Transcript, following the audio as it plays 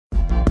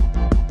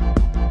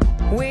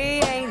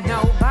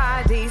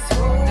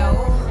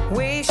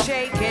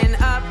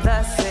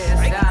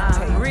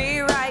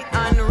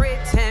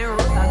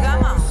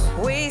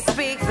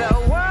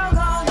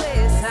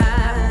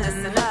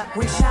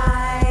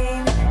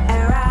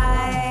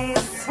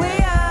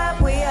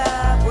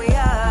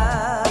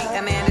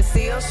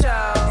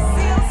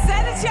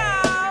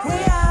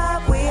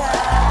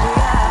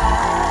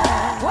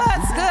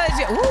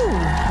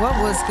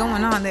what's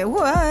going on there.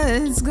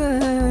 What's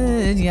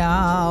good,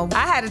 y'all?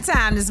 I had a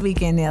time this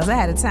weekend, Nils.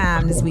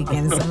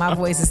 So my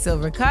voice is still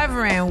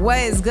recovering. What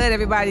is good,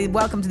 everybody?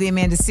 Welcome to the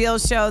Amanda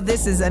Seales Show.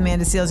 This is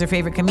Amanda Seales, your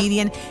favorite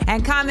comedian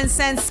and common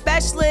sense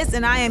specialist,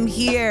 and I am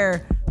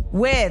here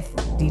with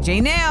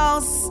DJ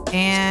Nails.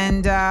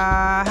 And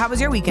how was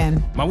your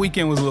weekend? My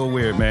weekend was a little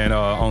weird, man.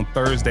 On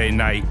Thursday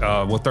night,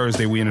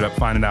 Thursday we ended up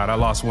finding out I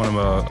lost one of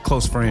a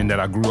close friend that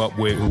I grew up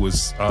with who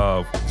was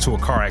to a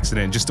car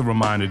accident. Just a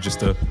reminder, just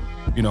to,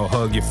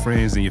 hug your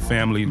friends and your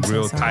family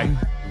real tight.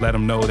 Let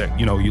them know that,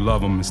 you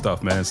love them and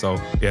stuff, man. So,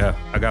 yeah,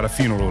 I got a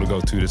funeral to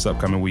go to this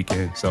upcoming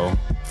weekend. So,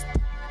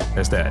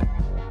 that's that.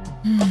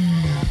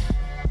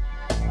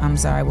 I'm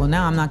sorry. Well,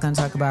 now I'm not going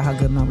to talk about how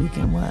good my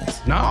weekend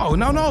was. No.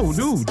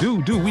 Do.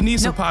 We need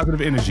some positive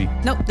energy.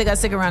 Nope. They got to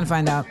stick around to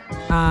find out.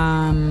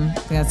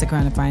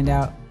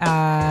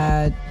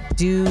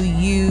 Do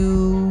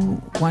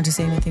you want to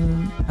say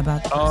anything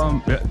about this?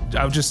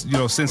 I'll just,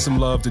 send some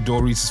love to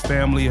Doris's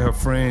family, her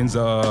friends,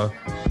 to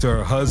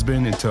her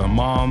husband, and to her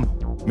mom,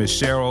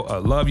 Miss Cheryl. I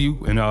love you,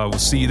 and we'll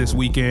see you this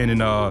weekend. And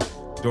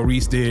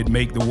Doris did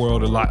make the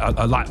world a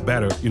lot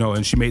better,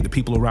 and she made the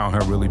people around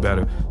her really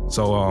better.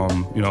 So,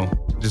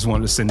 just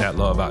wanted to send that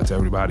love out to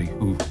everybody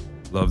who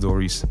loved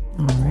Doris.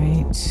 All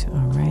right,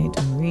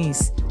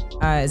 Doris.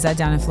 Is that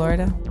down in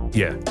Florida?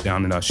 Yeah,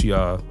 down in she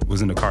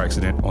was in a car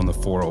accident on the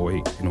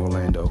 408 in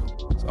Orlando.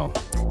 So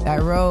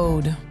that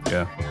road.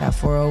 Yeah. That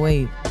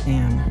 408.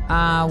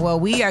 Damn. Well,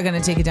 we are going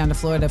to take it down to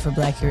Florida for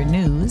Black Hero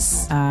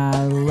News.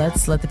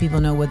 Let's let the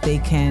people know what they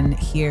can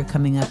hear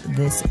coming up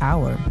this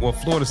hour. Well,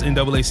 Florida's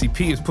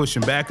NAACP is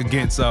pushing back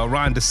against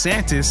Ron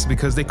DeSantis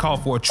because they call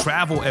for a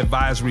travel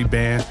advisory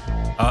ban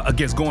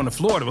against going to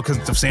Florida because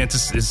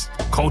DeSantis'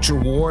 culture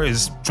war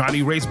is trying to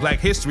erase Black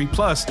history.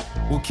 Plus,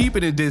 we'll keep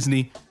it in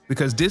Disney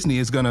because Disney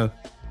is going to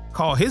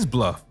call his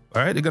bluff.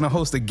 All right, they're going to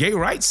host a gay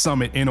rights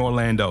summit in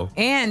Orlando.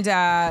 And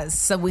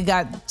so we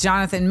got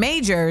Jonathan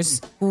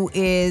Majors, who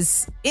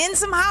is in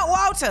some hot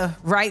water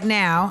right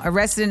now,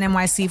 arrested in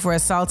NYC for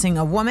assaulting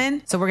a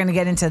woman. So we're going to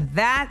get into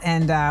that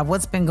and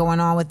what's been going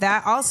on with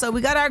that. Also,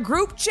 we got our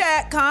group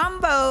chat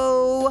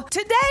combo.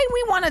 Today,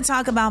 we want to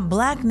talk about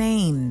Black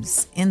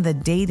names in the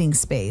dating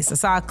space. I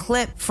saw a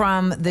clip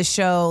from the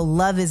show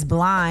Love is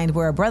Blind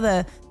where a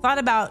brother thought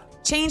about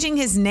changing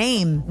his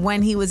name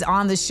when he was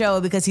on the show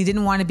because he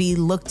didn't want to be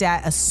looked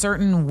at a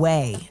certain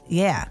way.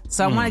 Yeah.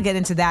 So I want to get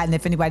into that and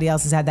if anybody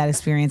else has had that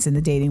experience in the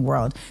dating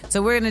world.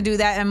 So we're going to do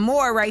that and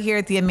more right here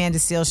at the Amanda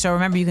Seales Show.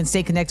 Remember, you can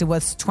stay connected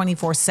with us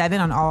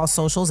 24/7 on all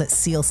socials at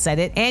Seal Said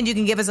It. And you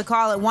can give us a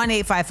call at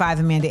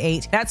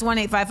 1-855-AMANDA-8. That's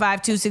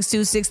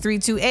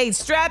 1-855-262-6328.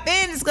 Strap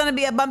in. It's going to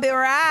be a bumpy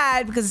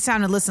ride because it's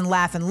time to listen,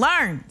 laugh, and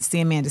learn. It's the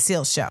Amanda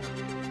Seales Show.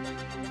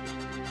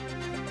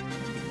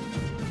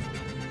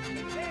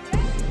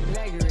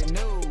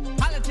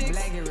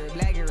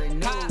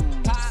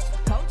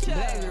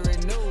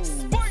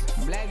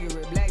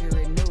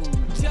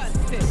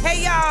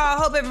 Hey, y'all.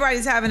 Hope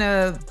everybody's having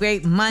a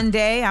great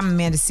Monday. I'm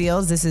Amanda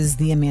Seales. This is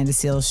the Amanda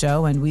Seales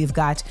Show, and we've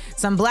got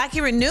some Black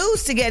Hero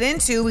News to get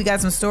into. We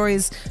got some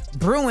stories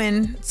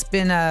brewing. It's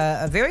been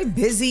a very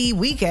busy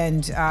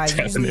weekend.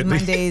 Usually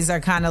Mondays are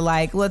kind of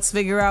like, let's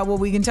figure out what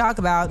we can talk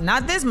about.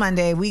 Not this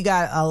Monday. We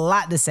got a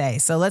lot to say.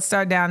 So let's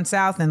start down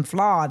south in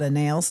Florida,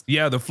 Nails.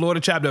 Yeah, the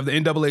Florida chapter of the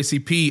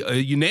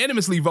NAACP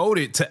unanimously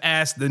voted to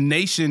ask the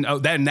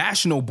that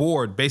national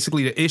board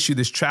basically to issue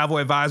this travel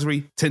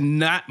advisory to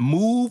not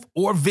move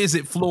or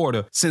visit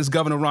Florida since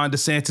Governor Ron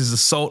DeSantis'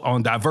 assault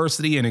on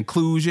diversity and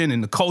inclusion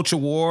and the culture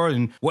war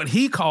and what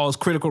he calls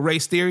critical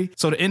race theory.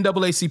 So the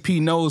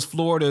NAACP knows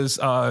Florida's,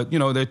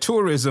 their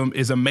tourism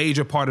is a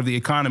major part of the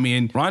economy.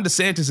 And Ron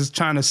DeSantis is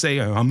trying to say,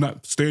 I'm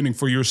not standing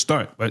for your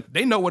stunt, but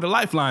they know what a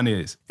lifeline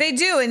is. They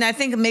do. And I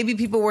think maybe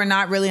people were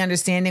not really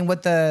understanding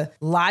what the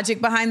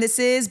logic behind this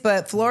is,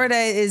 but Florida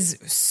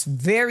is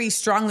very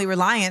strongly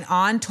reliant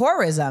on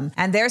tourism.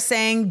 And they're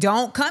saying,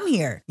 don't come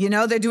here.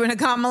 They're doing a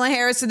Kamala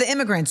Harris to the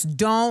immigrants.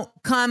 Don't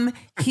come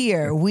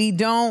here. We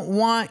don't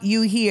want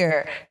you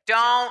here.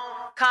 Don't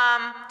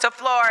come to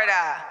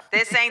Florida.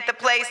 This ain't the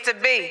place to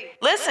be.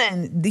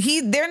 Listen,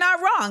 they're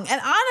not wrong.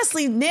 And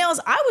honestly, Nails,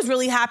 I was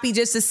really happy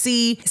just to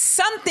see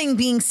something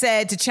being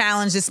said to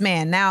challenge this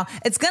man. Now,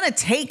 it's going to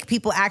take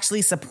people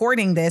actually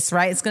supporting this,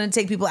 right? It's going to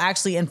take people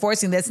actually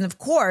enforcing this. And of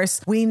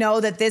course, we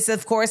know that this,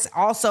 of course,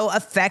 also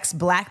affects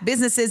Black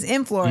businesses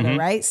in Florida,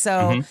 right?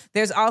 So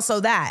there's also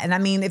that. And I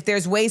mean, if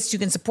there's ways you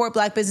can support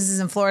Black businesses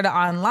in Florida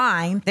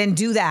online, then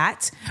do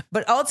that.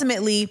 But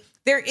ultimately,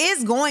 there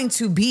is going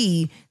to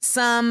be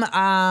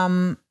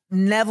some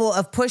level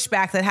of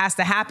pushback that has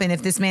to happen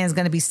if this man is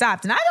going to be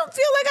stopped. And I don't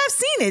feel like I've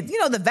seen it.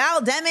 The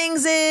Val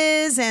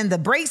Demingses and the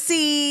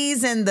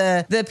Bracy's and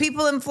the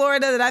people in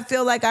Florida that I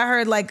feel like I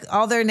heard like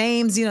all their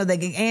names,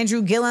 the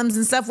Andrew Gillums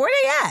and stuff. Where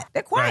they at?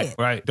 They're quiet.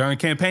 Right. During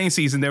campaign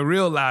season, they're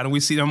real loud and we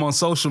see them on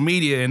social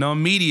media and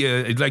on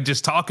media, like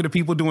just talking to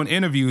people doing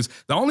interviews.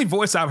 The only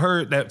voice I've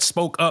heard that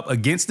spoke up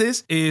against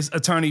this is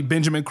attorney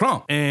Benjamin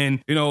Crump.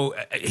 And,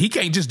 he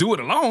can't just do it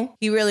alone.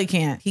 He really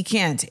can't. He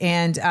can't.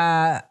 And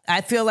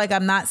I feel like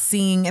I'm not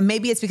seeing, and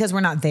maybe it's because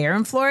we're not there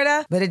in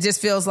Florida, but it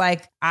just feels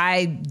like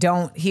I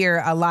don't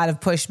hear a lot of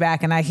pushback.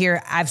 And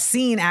I've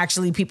seen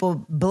actually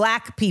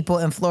black people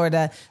in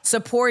Florida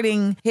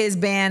supporting his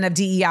ban of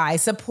DEI,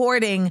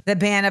 supporting the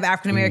ban of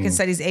African American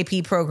Studies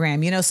AP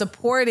program,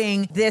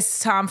 supporting this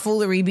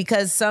tomfoolery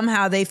because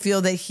somehow they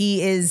feel that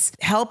he is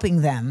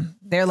helping them.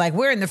 They're like,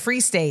 we're in the free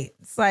state.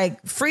 It's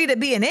like free to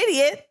be an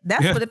idiot.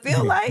 That's what it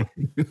feels like.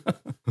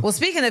 Well,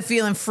 speaking of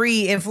feeling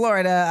free in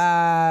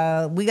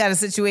Florida, we got a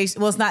situation.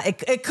 Well, it's not.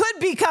 It could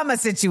become a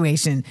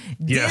situation.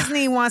 Yeah.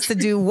 Disney wants to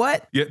do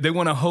what? Yeah, they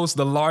want to host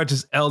the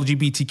largest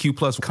LGBTQ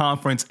plus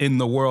conference in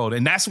the world.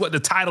 And that's what the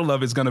title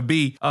of it's going to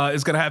be.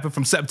 It's going to happen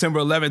from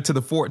September 11th to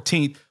the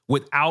 14th.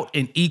 Without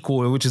an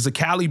Equal, which is a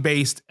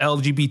Cali-based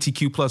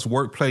LGBTQ plus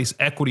workplace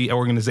equity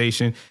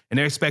organization. And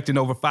they're expecting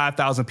over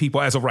 5,000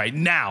 people as of right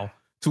now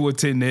to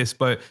attend this,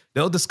 but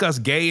they'll discuss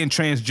gay and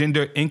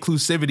transgender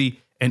inclusivity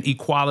and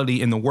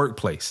equality in the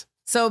workplace.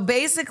 So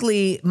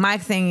basically, my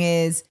thing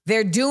is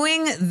they're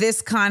doing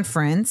this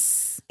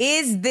conference.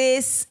 Is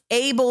this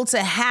able to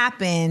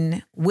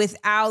happen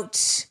without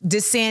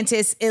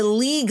DeSantis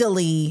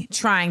illegally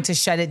trying to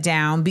shut it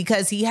down?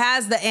 Because he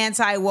has the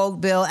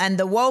anti-woke bill, and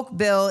the woke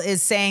bill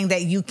is saying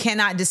that you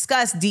cannot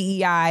discuss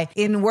DEI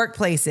in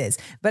workplaces.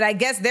 But I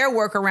guess their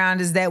workaround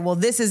is that, well,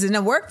 this isn't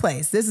a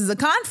workplace. This is a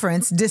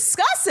conference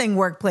discussing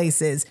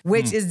workplays,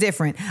 which is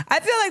different. I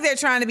feel like they're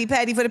trying to be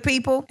petty for the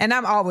people, and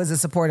I'm always a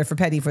supporter for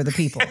petty for the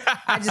people.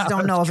 I just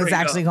don't know if it's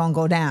actually going to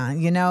go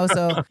down,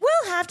 So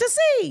we'll have to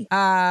see.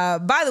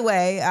 By the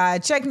way,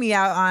 check me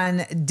out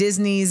on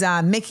Disney's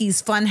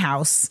Mickey's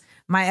Funhouse.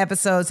 My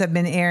episodes have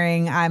been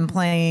airing. I'm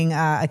playing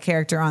a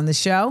character on the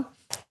show.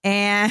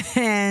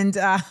 And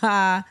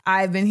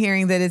I've been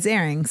hearing that it's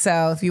airing.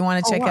 So if you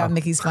want to check out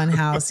Mickey's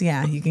Funhouse,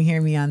 you can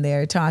hear me on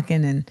there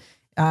talking. And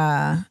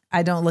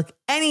I don't look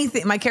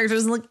anything. My character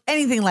doesn't look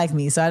anything like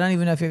me. So I don't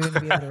even know if you're going to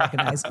be able to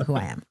recognize who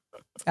I am.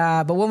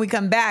 But when we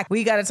come back,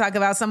 we got to talk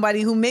about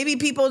somebody who maybe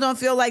people don't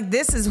feel like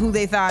this is who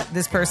they thought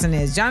this person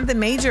is. Jonathan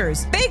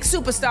Majors, big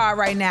superstar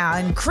right now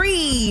in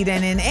Creed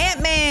and in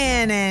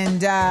Ant-Man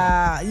and,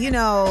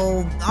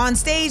 on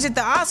stage at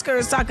the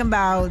Oscars talking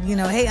about,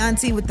 hey,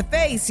 auntie with the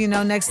face,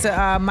 next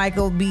to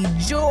Michael B.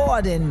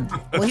 Jordan.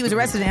 Well, he was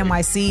arrested in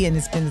NYC and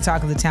it's been the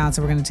talk of the town.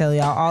 So we're going to tell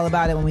y'all all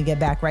about it when we get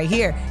back right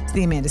here. It's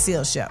the Amanda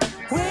Seales Show.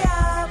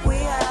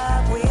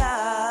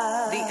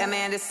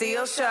 Amanda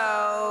Seales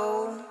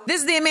Show.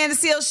 This is the Amanda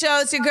Seales Show.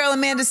 It's your girl,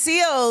 Amanda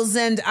Seales,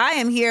 and I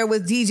am here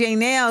with DJ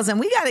Nails, and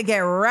we got to get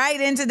right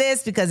into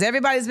this because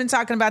everybody's been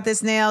talking about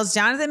this, Nails.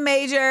 Jonathan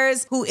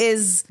Majors, who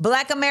is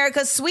Black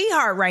America's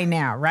sweetheart right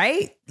now,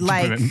 right?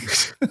 Like,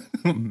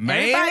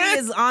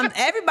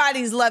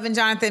 everybody's loving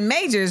Jonathan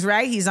Majors,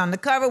 right? He's on the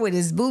cover with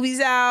his boobies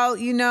out,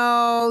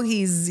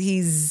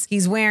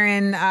 he's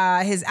wearing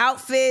his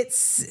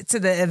outfits to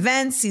the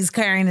events. He's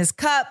carrying his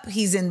cup.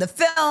 He's in the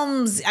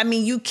films. I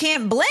mean, you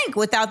can't blink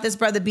without this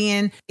brother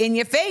being in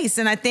your face.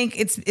 And I think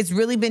it's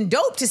really been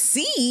dope to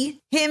see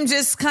him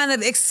just kind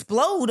of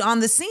explode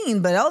on the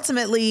scene. But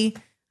ultimately,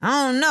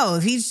 I don't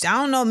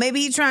know. Maybe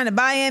he's trying to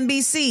buy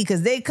NBC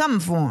because they coming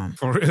for him.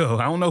 For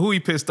real. I don't know who he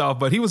pissed off,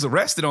 but he was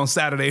arrested on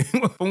Saturday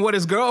from what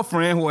his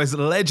girlfriend, or his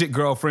alleged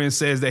girlfriend,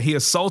 says that he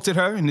assaulted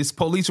her. And this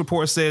police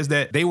report says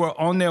that they were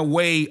on their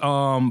way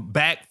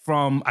back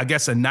from, I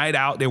guess, a night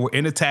out. They were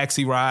in a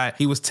taxi ride.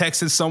 He was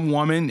texting some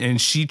woman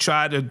and she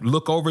tried to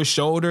look over his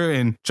shoulder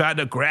and tried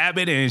to grab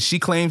it. And she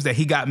claims that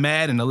he got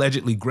mad and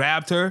allegedly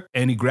grabbed her,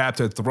 and he grabbed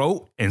her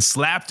throat and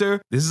slapped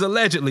her. This is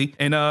allegedly.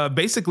 And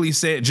basically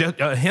said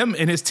him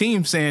and his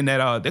team saying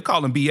that they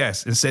call him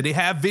BS and said they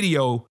have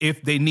video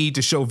if they need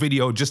to show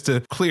video just to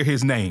clear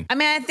his name. I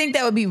mean, I think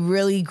that would be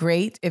really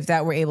great if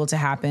that were able to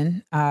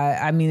happen.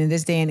 In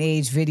this day and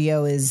age,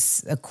 video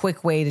is a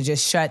quick way to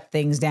just shut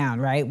things down,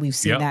 right? We've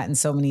seen that in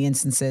so many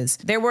instances.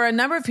 There were a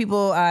number of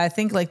people, I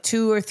think like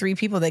 2 or 3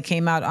 people that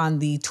came out on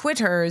the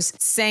Twitters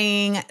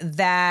saying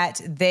that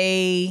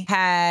they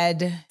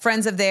had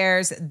friends of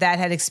theirs that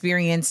had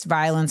experienced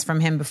violence from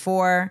him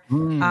before.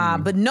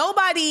 But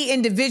nobody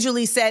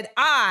individually said,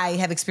 I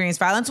have experienced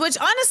violence, which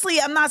honestly,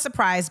 I'm not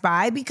surprised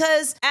by,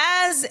 because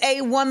as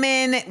a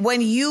woman, when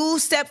you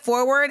step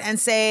forward and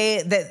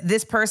say that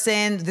this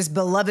person, this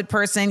beloved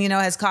person,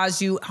 has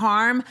caused you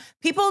harm,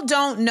 people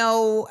don't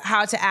know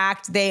how to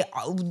act. They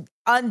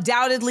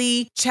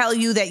undoubtedly tell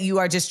you that you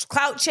are just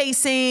clout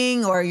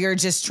chasing or you're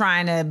just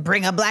trying to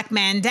bring a black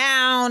man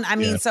down. I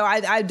mean, so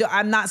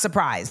I'm not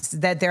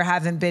surprised that there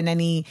haven't been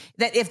any,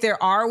 that if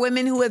there are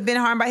women who have been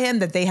harmed by him,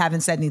 that they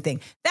haven't said anything.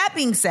 That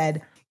being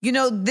said,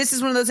 this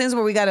is one of those things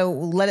where we got to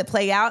let it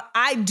play out.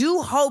 I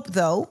do hope,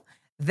 though,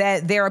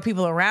 that there are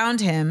people around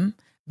him,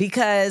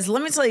 because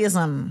let me tell you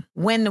something.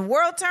 When the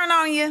world turn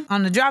on you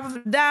on the drop of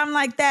a dime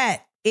like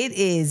that, it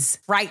is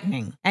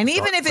frightening. And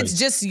even if it's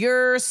just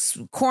your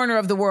corner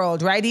of the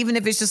world, right? Even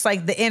if it's just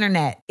like the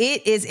internet,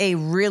 it is a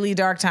really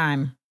dark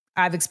time.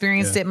 I've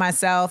experienced it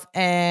myself,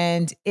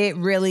 and it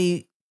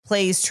really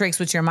plays tricks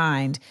with your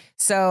mind.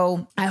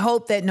 So I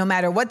hope that no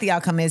matter what the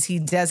outcome is, he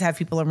does have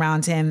people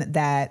around him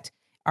that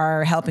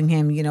are helping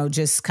him,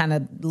 just kind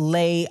of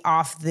lay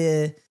off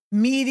the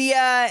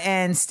media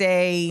and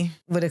stay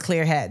with a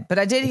clear head. But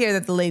I did hear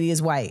that the lady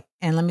is white.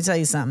 And let me tell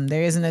you something.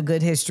 There isn't a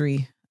good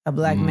history of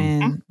black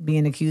men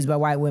being accused by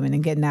white women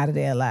and getting out of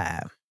there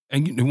alive.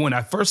 And when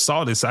I first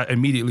saw this, I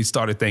immediately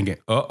started thinking,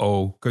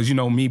 uh-oh. Because, you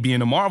know, me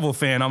being a Marvel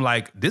fan, I'm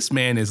like, this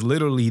man is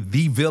literally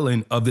the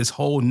villain of this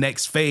whole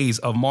next phase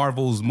of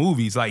Marvel's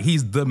movies. Like,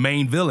 he's the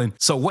main villain.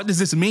 So what does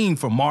this mean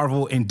for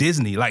Marvel and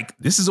Disney? Like,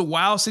 this is a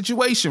wild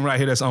situation right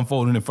here that's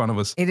unfolding in front of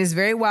us. It is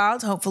very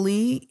wild.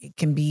 Hopefully, it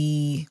can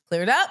be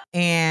cleared up.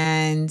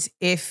 And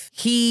if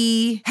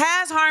he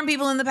has harmed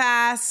people in the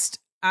past,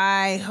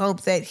 I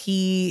hope that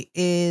he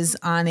is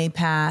on a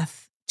path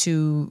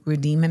to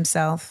redeem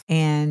himself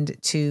and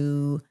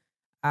to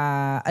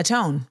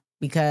atone,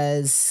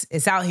 because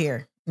it's out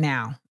here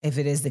now, if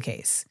it is the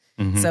case.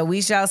 So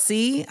we shall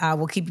see.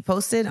 We'll keep you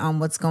posted on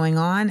what's going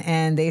on.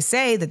 And they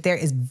say that there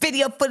is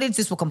video footage.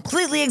 This will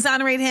completely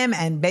exonerate him.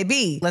 And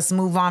baby, let's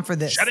move on for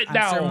this. Shut it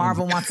down. I'm sure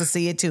Marvel wants to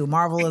see it too.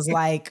 Marvel is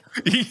like,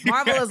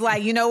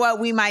 you know what?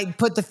 We might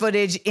put the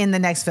footage in the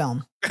next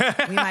film.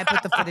 We might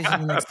put the footage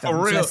in the next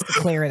film just to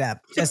clear it up,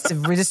 just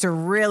to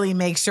really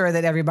make sure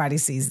that everybody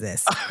sees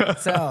this.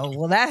 So,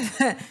 well, that's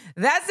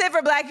it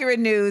for Black Hero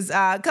News.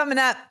 Coming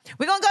up,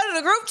 we're going to go to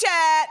the group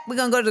chat. We're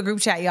going to go to the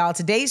group chat, y'all.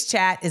 Today's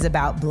chat is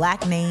about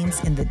black names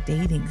in the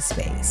dating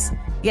space.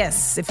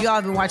 Yes, if y'all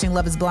have been watching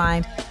Love is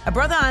Blind, a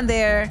brother on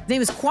there, his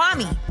name is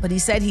Kwame, but he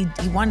said he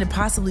wanted to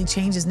possibly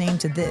change his name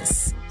to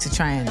this to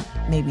try and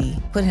maybe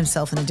put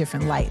himself in a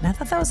different light. And I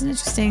thought that was an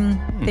interesting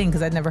thing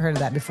because I'd never heard of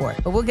that before.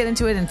 But we'll get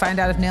into it and find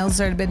out if Nails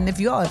heard of it and if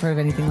you all have heard of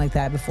anything like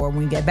that before when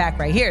we get back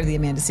right here to The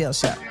Amanda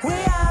Seales Show. We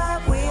are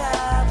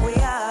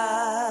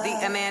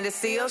The Amanda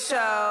Seales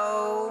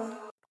Show.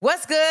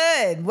 What's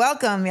good?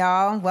 Welcome,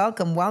 y'all.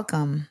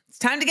 Welcome. It's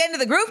time to get into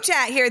the group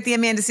chat here at The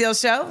Amanda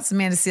Seales Show. It's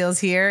Amanda Seales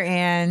here.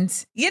 And,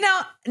 you know,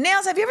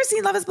 Nails, have you ever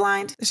seen Love is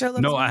Blind? The show Love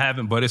is Blind? I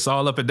haven't, but it's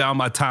all up and down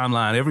my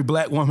timeline. Every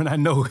black woman I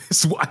know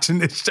is watching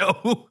this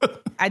show.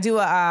 I do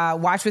a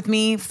Watch With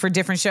Me for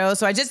different shows.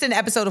 So I just did an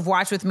episode of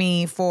Watch With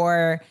Me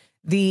for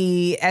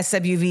the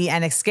SWV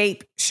and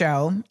Escape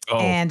show.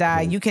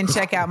 And you can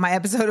check out my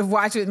episode of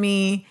Watch With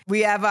Me. We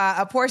have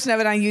a portion of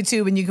it on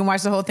YouTube and you can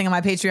watch the whole thing on my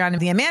Patreon of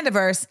the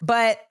Amandaverse.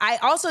 But I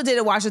also did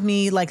a Watch With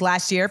Me like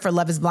last year for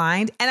Love is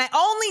Blind. And I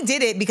only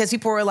did it because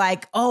people were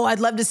like, oh,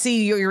 I'd love to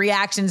see your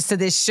reactions to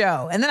this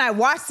show. And then I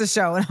watched the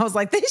show and I was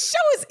like, this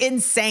show is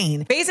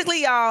insane.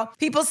 Basically, y'all,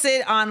 people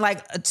sit on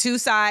like two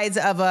sides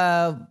of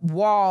a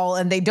wall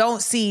and they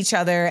don't see each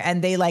other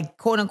and they like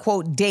quote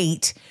unquote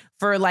date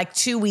for like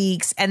 2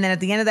 weeks. And then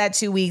at the end of that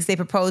 2 weeks, they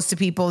propose to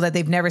people that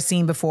they've never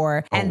seen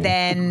before. And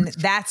then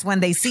that's when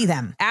they see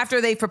them.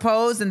 After they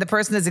propose and the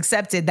person is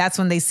accepted, that's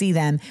when they see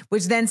them,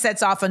 which then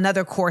sets off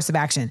another course of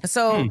action.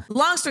 So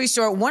long story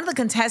short, one of the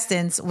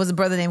contestants was a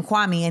brother named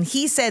Kwame. And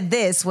he said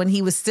this when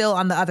he was still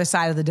on the other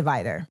side of the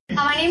divider.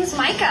 My name is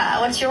Micah.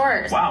 What's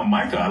yours? Wow,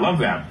 Micah, I love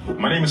that.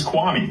 My name is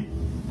Kwame.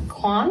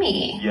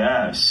 Kwame?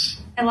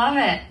 Yes. I love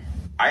it.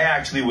 I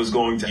actually was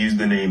going to use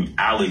the name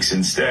Alex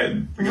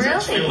instead.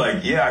 Because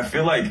Really? I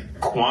feel like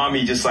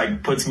Kwame just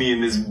like puts me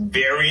in this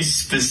very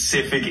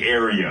specific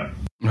area.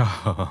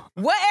 What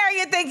area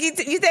you think he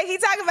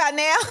talking about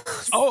now?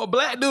 A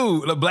black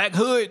dude, a black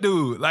hood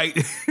dude.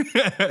 Like,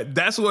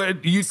 that's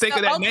what you think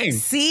of that name.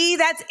 See,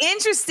 that's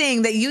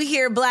interesting that you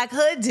hear black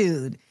hood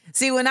dude.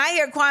 See, when I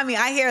hear Kwame,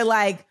 I hear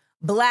like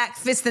black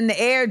fist in the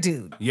air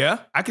dude. Yeah,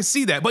 I can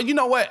see that. But you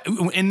know what?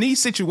 In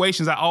these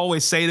situations, I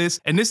always say this,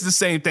 and this is the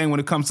same thing when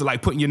it comes to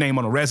like putting your name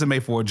on a resume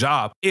for a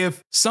job.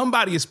 If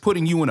somebody is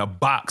putting you in a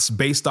box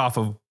based off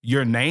of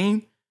your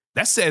name,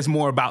 that says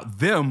more about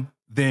them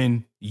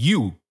than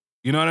you.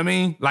 You know what I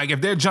mean? Like if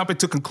they're jumping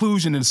to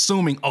conclusion and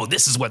assuming, oh,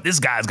 this is what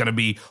this guy's going to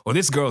be or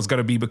this girl's going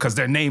to be because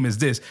their name is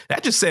this,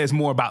 that just says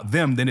more about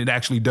them than it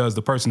actually does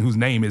the person whose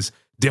name is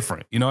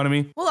different. You know what I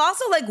mean? Well,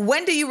 also, like,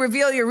 when do you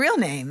reveal your real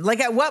name? Like,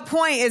 at what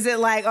point is it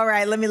like, all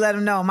right, let me let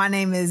them know my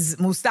name is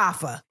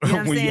Mustafa? You know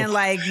what I'm saying?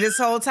 Like, this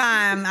whole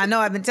time, I know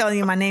I've been telling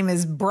you my name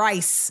is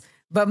Bryce,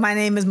 but my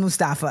name is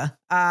Mustafa.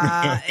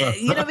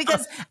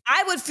 Because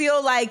I would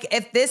feel like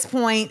at this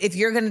point, if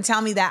you're going to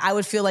tell me that, I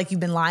would feel like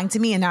you've been lying to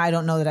me and now I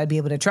don't know that I'd be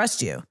able to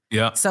trust you.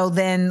 Yeah. So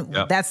then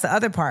that's the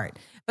other part.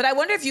 But I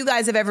wonder if you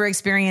guys have ever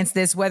experienced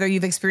this, whether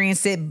you've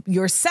experienced it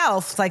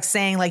yourself, like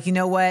saying like, you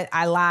know what,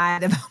 I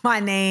lied about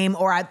my name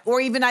or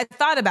even I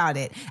thought about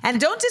it.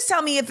 And don't just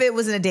tell me if it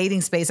was in a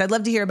dating space. I'd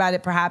love to hear about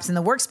it perhaps in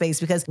the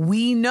workspace, because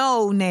we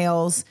know,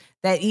 Nails,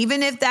 that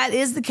even if that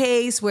is the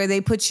case where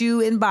they put you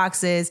in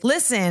boxes,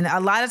 listen, a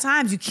lot of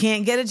times you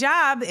can't get a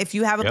job if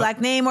you have a black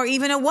name or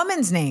even a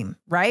woman's name,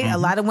 right? A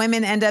lot of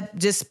women end up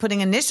just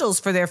putting initials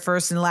for their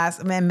first and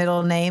last and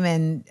middle name,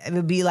 and it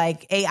would be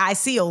like AI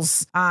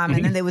Seals.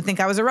 And then they would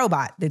think I was a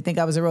robot. They'd think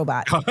I was a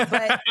robot.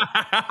 But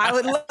I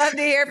would love to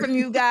hear from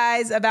you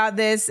guys about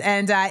this.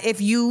 And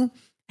if you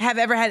have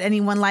ever had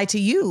anyone lie to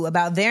you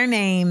about their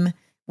name,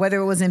 whether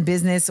it was in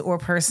business or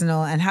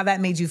personal, and how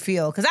that made you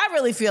feel. Because I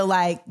really feel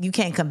like you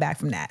can't come back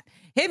from that.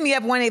 Hit me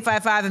up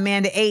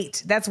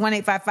 1-855-AMANDA-8. That's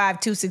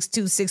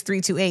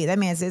 1-855-262-6328. That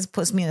man says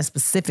puts me in a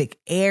specific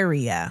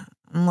area.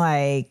 I'm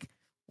like,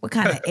 What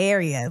kind of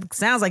area?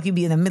 Sounds like you'd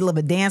be in the middle of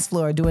a dance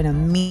floor doing a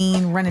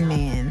mean running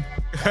man.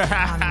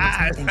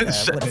 I don't know what to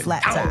think of, with a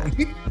flat top.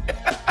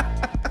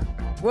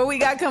 What we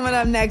got coming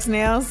up next,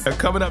 Nails?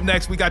 Coming up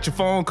next, we got your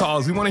phone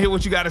calls. We want to hear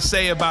what you got to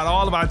say about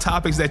all of our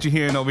topics that you're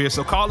hearing over here.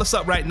 So call us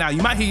up right now.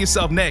 You might hear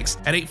yourself next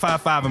at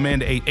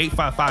 855-AMANDA-8,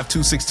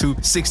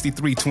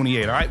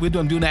 855-262-6328. All right, we're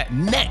going to do that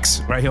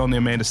next right here on The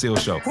Amanda Seales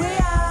Show. We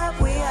are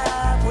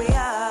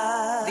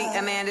The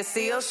Amanda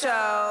Seales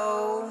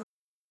Show.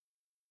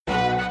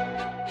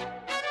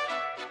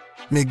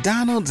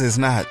 McDonald's is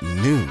not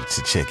new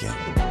to chicken.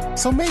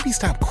 So maybe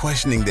stop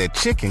questioning their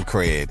chicken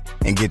cred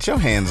and get your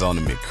hands on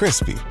the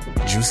McCrispy.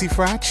 Juicy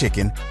fried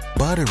chicken,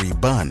 buttery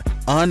bun,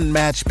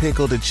 unmatched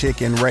pickle to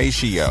chicken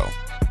ratio.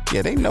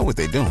 Yeah, they know what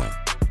they're doing.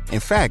 In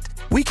fact,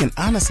 we can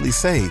honestly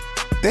say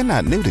they're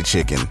not new to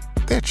chicken.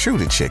 They're true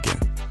to chicken.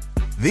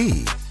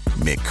 The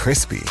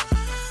McCrispy.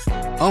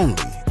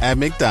 Only at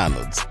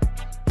McDonald's.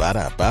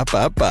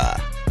 Ba-da-ba-ba-ba.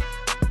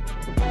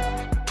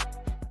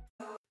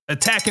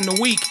 Attacking the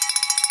week.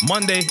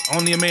 Monday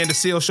on The Amanda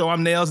Seales Show.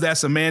 I'm Nails.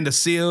 That's Amanda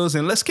Seales.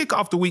 And let's kick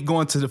off the week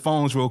going to the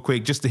phones real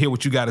quick just to hear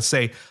what you got to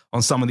say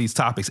on some of these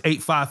topics.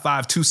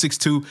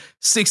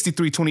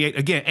 855-262-6328.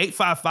 Again,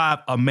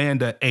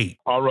 855-AMANDA-8.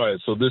 All right.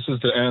 So this is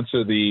to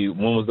answer the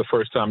when was the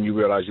first time you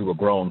realized you were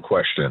grown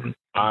question.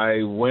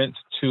 I went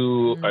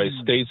to a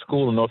state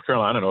school in North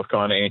Carolina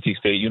A&T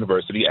State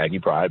University, Aggie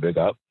Pride, big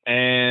up.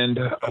 And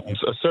at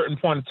a certain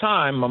point in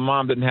time, my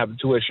mom didn't have the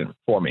tuition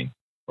for me.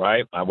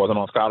 Right? I wasn't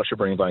on scholarship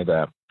or anything like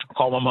that. I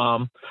called my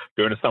mom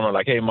during the summer,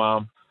 like, hey,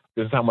 Mom,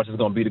 this is how much it's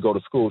going to be to go to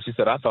school. She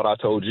said, I thought I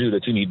told you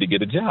that you need to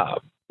get a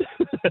job.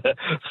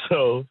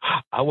 So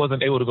I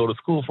wasn't able to go to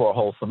school for a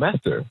whole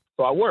semester.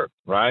 So I worked,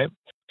 right?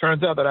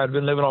 Turns out that I'd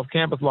been living off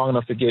campus long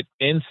enough to get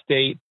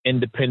in-state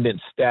independent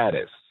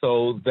status.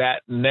 So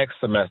that next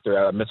semester,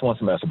 I missed one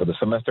semester, but the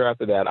semester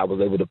after that, I was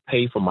able to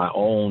pay for my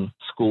own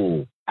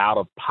school out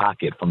of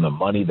pocket from the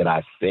money that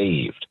I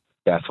saved.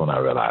 That's when I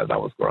realized I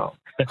was grown.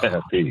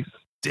 Peace.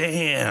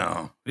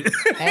 Damn.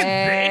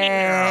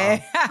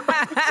 Hey.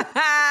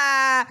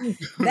 That'll do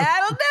it.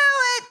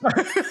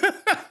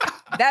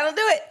 That'll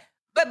do it.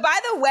 But by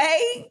the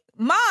way,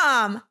 Mom,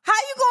 how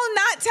you gonna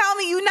not tell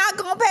me you not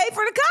gonna pay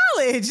for the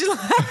college?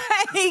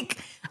 Like,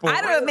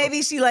 I don't know,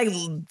 maybe she like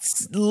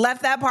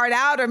left that part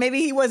out or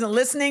maybe he wasn't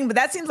listening, but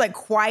that seems like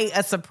quite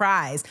a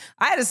surprise.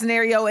 I had a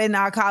scenario in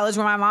our college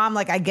where my mom,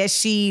 like, I guess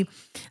she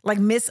like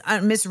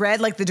misread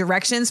like the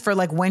directions for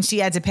like when she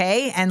had to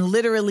pay, and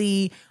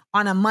literally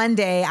on a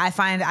Monday, I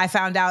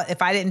found out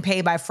if I didn't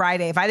pay by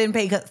Friday, if I didn't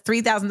pay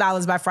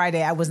 $3,000 by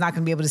Friday, I was not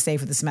going to be able to stay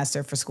for the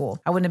semester for school.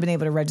 I wouldn't have been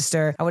able to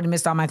register. I would have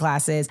missed all my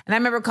classes. And I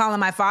remember calling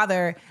my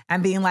father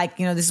and being like,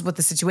 you know, this is what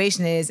the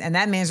situation is. And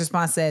that man's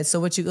response said, so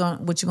what you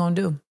gonna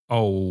do?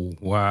 Oh,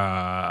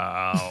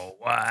 wow.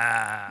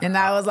 Wow. And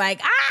I was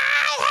like,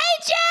 I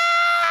hate you.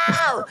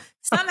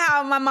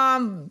 Somehow my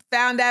mom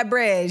found that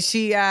bread.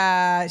 She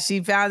found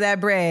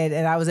that bread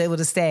and I was able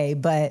to stay.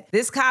 But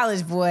this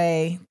college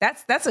boy, that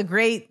was a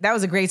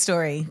great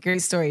story.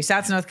 Great story. Shout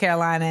out to North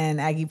Carolina and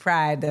Aggie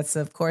Pride. That's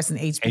of course an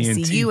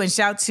HBCU. And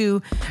shout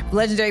to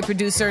legendary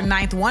producer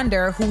Ninth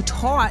Wonder, who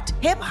taught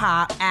hip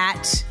hop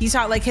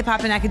like hip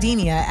hop in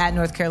academia at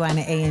North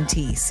Carolina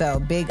A&T. So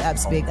big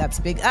ups, big ups,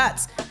 big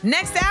ups.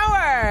 Next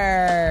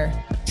hour,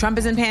 Trump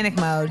is in panic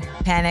mode.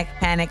 Panic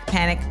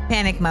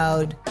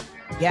mode.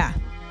 Yeah.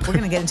 We're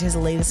going to get into his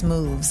latest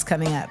moves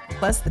coming up.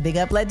 Plus, the big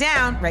up, let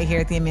down right here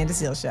at The Amanda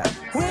Seales Show.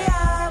 We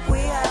are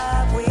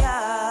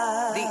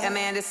The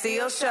Amanda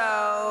Seales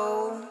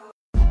Show.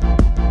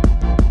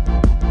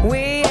 We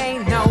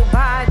ain't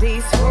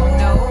nobody's fool.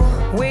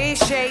 No. We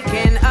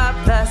shaking up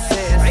the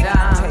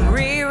system.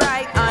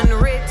 Rewrite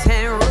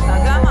unwritten rules.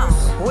 Come on.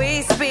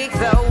 We speak,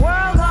 the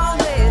world gon'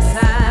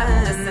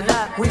 listen. Listen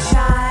up. We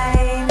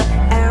shine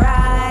and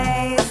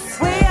rise.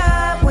 We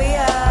up.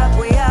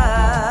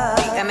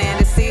 The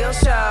Amanda Seales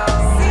Show.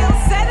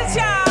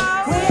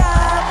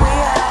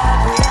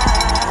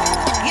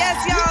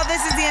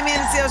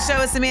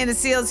 Show. It's Amanda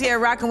Seales here,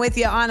 rocking with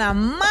you on a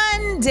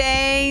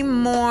Monday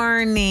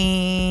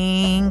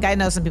morning. I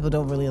know some people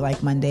don't really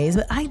like Mondays,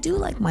 but I do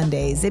like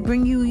Mondays. They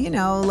bring you,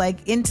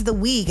 like into the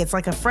week. It's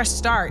like a fresh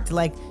start to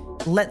like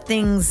let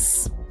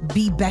things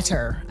be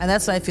better. And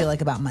that's what I feel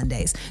like about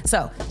Mondays.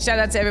 So shout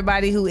out to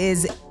everybody who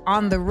is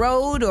on the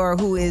road or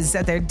who is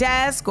at their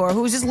desk or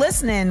who's just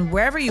listening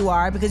wherever you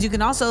are, because you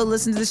can also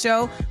listen to the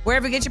show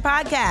wherever you get your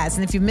podcasts.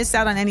 And if you missed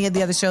out on any of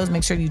the other shows,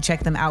 make sure you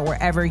check them out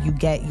wherever you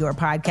get your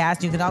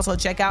podcast. You can also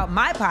check out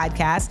my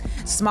podcast,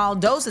 Small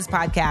Doses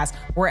Podcast,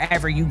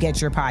 wherever you get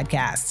your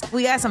podcasts.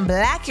 We got some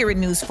Blackurate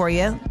news for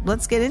you.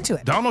 Let's get into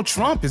it. Donald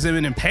Trump is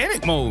in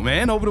panic mode,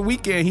 man. Over the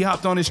weekend, he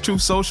hopped on his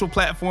Truth Social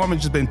platform and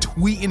just been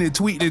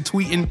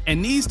tweeting election.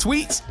 And these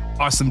tweets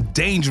are some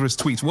dangerous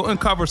tweets. We'll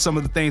uncover some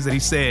of the things that he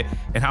said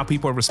and how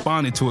people are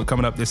responding to it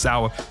coming up this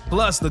hour.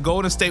 Plus, the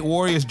Golden State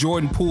Warriors,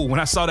 Jordan Poole. When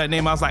I saw that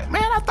name, I was like,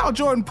 man, I thought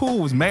Jordan Poole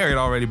was married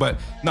already. But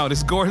no,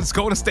 this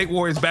Golden State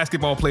Warriors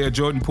basketball player,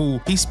 Jordan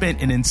Poole, he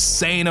spent an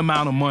insane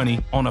amount of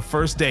money on a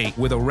first date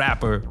with a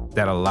rapper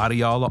that a lot of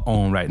y'all are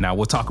on right now.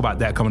 We'll talk about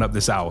that coming up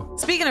this hour.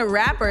 Speaking of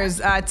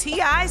rappers,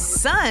 T.I.'s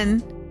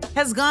son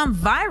has gone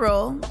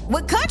viral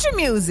with country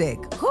music.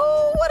 Who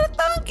would have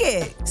thunk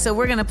it? So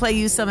we're going to play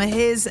you some of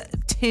his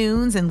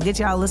tunes and get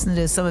y'all listening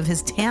to some of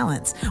his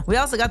talents. We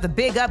also got the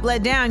big up,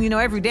 let down. You know,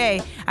 every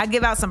day I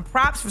give out some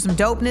props for some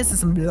dopeness and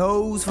some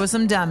blows for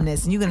some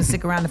dumbness. And you're going to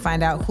stick around to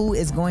find out who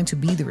is going to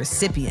be the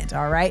recipient.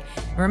 All right.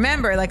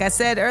 Remember, like I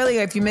said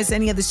earlier, if you miss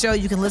any of the show,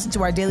 you can listen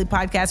to our daily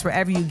podcast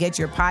wherever you get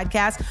your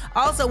podcast.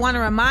 Also want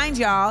to remind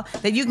y'all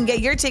that you can get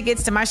your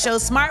tickets to my show,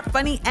 Smart,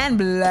 Funny, and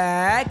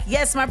Black.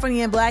 Yes, Smart,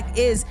 Funny, and Black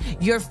is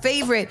your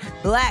favorite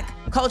Black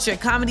culture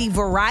comedy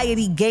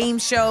variety game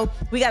show.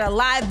 We got a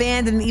live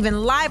band and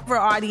even live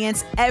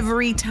audience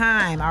every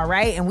time, all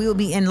right? And we will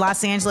be in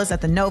Los Angeles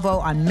at the Novo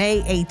on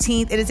May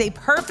 18th. It is a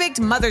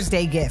perfect Mother's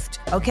Day gift,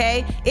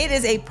 okay? It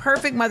is a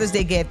perfect Mother's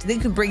Day gift. You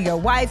can bring your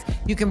wife,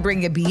 you can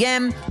bring your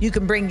BM, you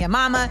can bring your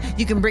mama,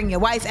 you can bring your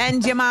wife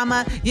and your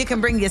mama, you can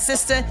bring your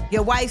sister,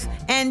 your wife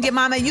and your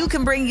mama, you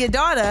can bring your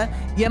daughter,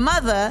 your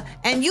mother,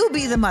 and you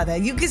be the mother.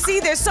 You can see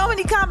there's so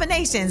many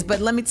combinations, but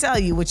let me tell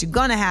you, what you're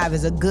gonna have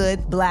is a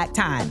good Black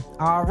time.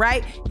 All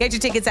right? Get your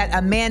tickets at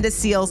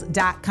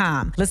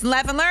amandaseals.com. Listen,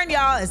 laugh, and learn,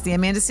 y'all. It's the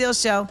Amanda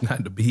Seales Show.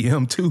 Not the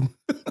BM, too.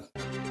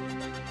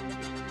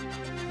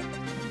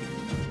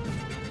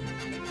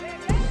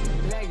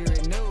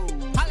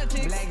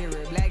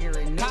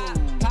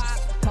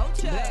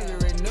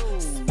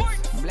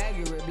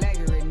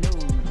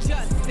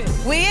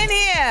 We in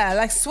here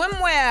like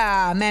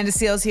swimwear. Amanda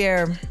Seales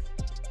here,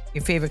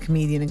 your favorite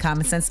comedian and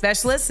common sense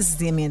specialist. This is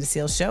the Amanda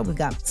Seales Show. We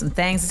got some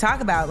things to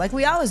talk about, like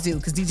we always do,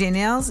 because DJ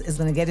Nails is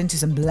going to get into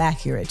some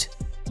Blackurate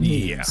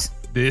news. Yeah.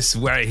 This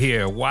right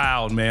here,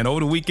 wild, man.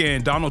 Over the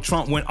weekend, Donald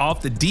Trump went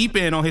off the deep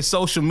end on his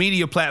social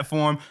media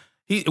platform.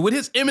 With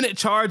his imminent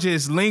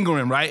charges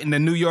lingering, right, in the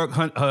New York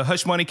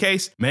hush money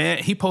case, man,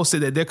 he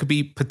posted that there could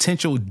be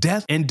potential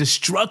death and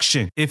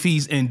destruction if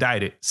he's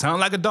indicted. Sound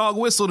like a dog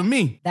whistle to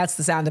me. That's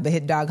the sound of a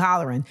hit dog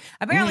hollering.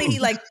 Apparently,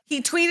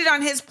 he tweeted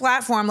on his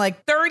platform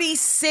like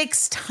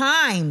 36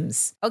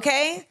 times,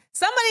 okay?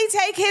 Somebody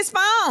take his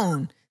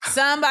phone.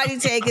 Somebody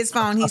take his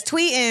phone. He's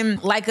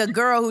tweeting like a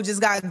girl who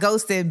just got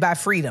ghosted by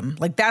Freedom.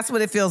 Like, that's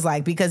what it feels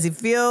like, because it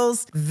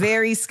feels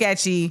very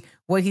sketchy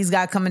what he's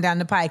got coming down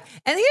the pike.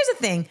 And here's the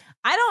thing.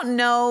 I don't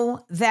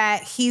know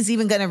that he's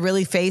even going to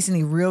really face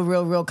any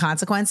real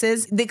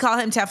consequences. They call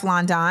him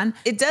Teflon Don.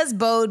 It does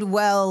bode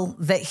well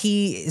that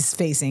he is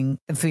facing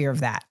the fear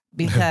of that,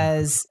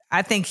 because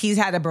I think he's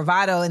had a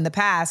bravado in the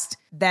past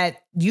that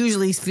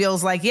usually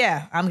feels like,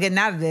 yeah, I'm getting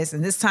out of this.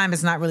 And this time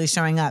it's not really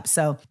showing up.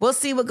 So we'll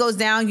see what goes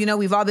down. You know,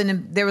 we've all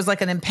there was like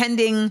an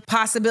impending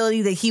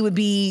possibility that he would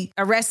be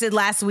arrested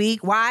last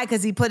week. Why?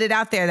 Because he put it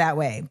out there that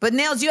way. But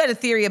Nails, you had a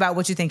theory about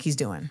what you think he's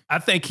doing. I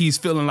think he's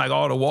feeling like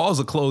all the walls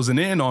are closing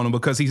in on him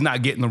because he's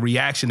not getting the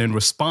reaction and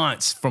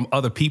response from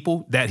other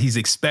people that he's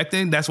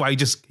expecting. That's why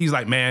he's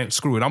like, man,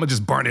 screw it. I'm gonna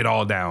just burn it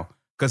all down.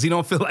 Because he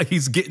don't feel like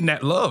he's getting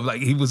that love like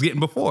he was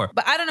getting before.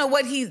 But I don't know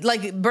what he's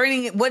like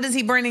burning. What is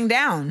he burning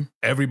down?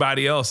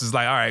 Everybody else is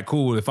like, all right,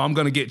 cool. If I'm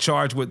going to get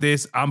charged with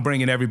this, I'm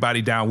bringing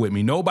everybody down with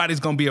me. Nobody's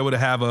going to be able to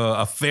have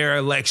a fair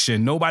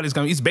election.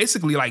 He's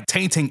basically like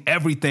tainting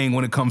everything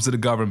when it comes to the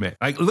government.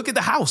 Like, look at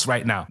the House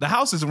right now. The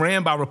House is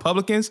ran by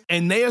Republicans,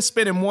 and they are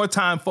spending more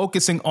time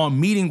focusing on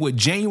meeting with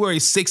January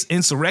 6th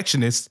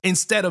insurrectionists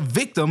instead of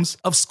victims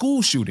of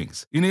school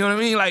shootings. You know what I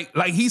mean?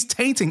 Like he's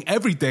tainting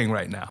everything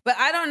right now. But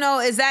I don't know.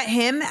 Is that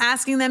him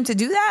asking them to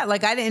do that?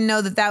 Like, I didn't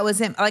know that was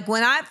him. Like,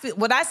 what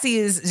I see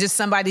is just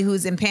somebody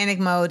who's in panic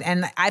mode,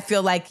 and I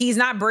feel like he's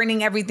not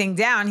burning everything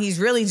down. He's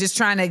really just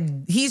trying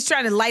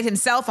to light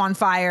himself on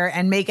fire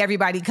and make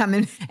everybody come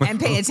in and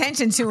pay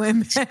attention to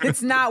him.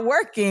 It's not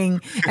working.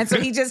 And so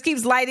he just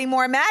keeps lighting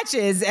more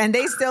matches, and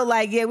they still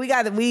like, yeah, we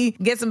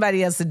get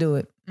somebody else to do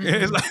it.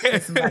 It's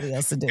like, somebody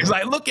else to do. It's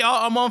like, look,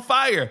 y'all, I'm on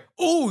fire.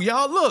 Ooh,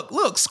 y'all,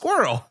 look,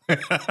 squirrel.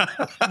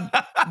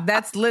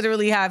 That's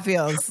literally how it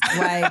feels.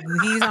 Like,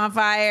 he's on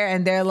fire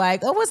and they're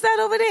like, oh, what's that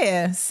over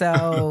there?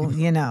 So,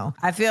 you know,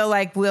 I feel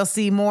like we'll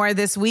see more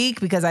this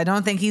week because I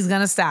don't think he's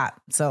going to stop.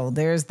 So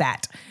there's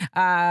that.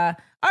 All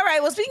right.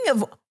 Well, speaking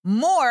of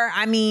more,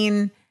 I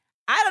mean,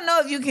 I don't know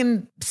if you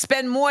can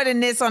spend more than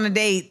this on a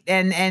date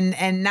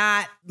and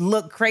not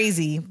look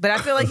crazy, but I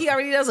feel like he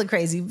already does look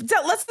crazy. So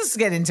let's just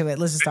get into it.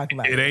 Let's just talk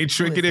about it. It ain't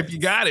tricking if you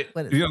got it.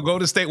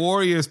 Golden State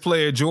Warriors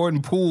player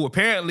Jordan Poole,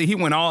 apparently he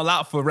went all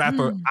out for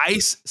rapper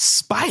Ice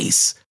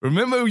Spice.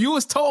 Remember, you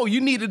was told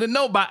you needed to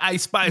know about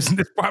Ice Spice, and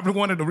that's probably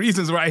one of the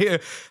reasons right here.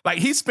 Like,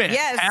 he spent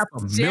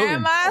 $500,000.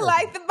 Jeremiah,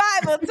 like the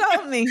Bible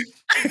told me.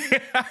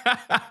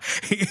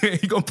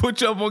 He gonna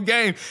put you up on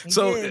game. He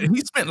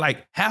spent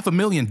like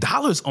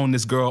 $500,000 on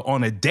this girl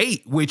on a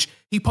date, which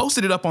he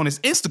posted it up on his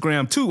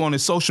Instagram too, on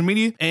his social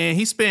media. And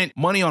he spent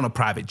money on a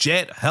private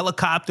jet, a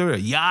helicopter, a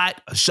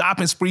yacht, a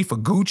shopping spree for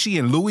Gucci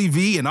and Louis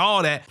V and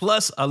all that,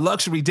 plus a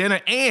luxury dinner.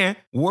 And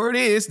word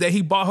is that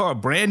he bought her a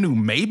brand new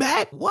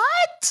Maybach.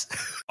 What?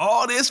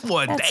 All this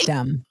for a date? That's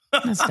dumb.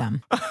 That's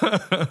dumb.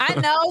 I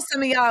know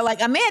some of y'all are like,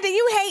 Amanda,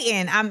 you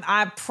hating.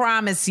 I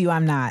promise you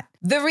I'm not.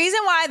 The reason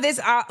why this,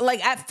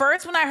 like at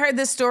first when I heard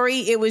this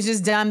story, it was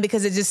just dumb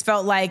because it just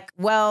felt like,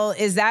 well,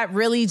 is that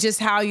really just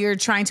how you're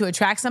trying to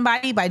attract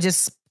somebody, by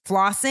just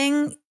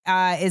flossing?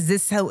 Is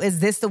this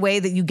the way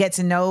that you get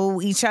to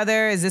know each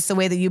other? Is this the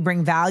way that you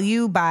bring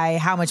value, by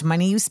how much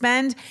money you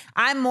spend?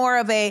 I'm more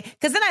of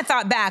because then I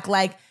thought back,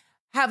 like,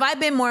 have I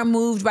been more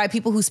moved by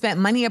people who spent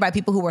money or by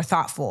people who were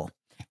thoughtful?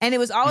 And it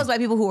was always by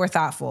people who were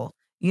thoughtful.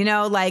 You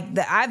know, like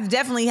I've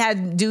definitely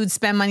had dudes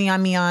spend money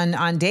on me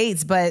on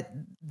dates, but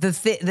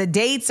the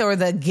dates or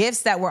the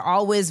gifts that were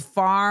always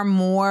far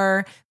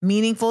more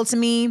meaningful to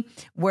me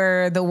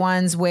were the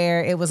ones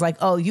where it was like,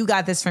 oh, you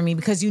got this for me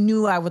because you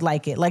knew I would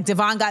like it. Like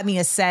Devon got me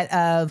a set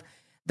of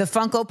the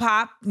Funko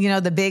Pop, you know,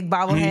 the big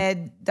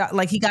bobblehead.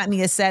 Like he got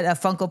me a set of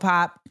Funko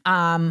Pop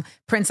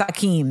Prince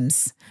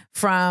Akeem's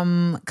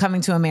from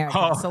Coming to America.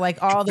 Oh. So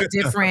like all the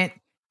different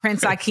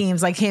Prince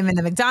Akeem's, like him in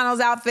the McDonald's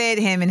outfit,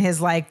 him in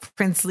his like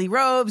princely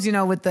robes, you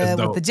know, with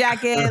the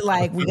jacket.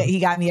 Like he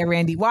got me a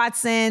Randy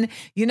Watson,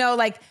 you know,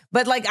 like,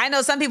 but like I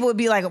know some people would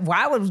be like,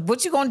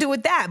 what you gonna do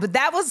with that? But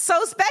that was so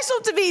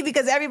special to me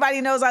because everybody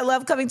knows I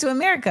love Coming to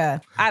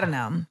America. I don't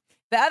know.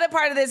 The other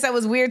part of this that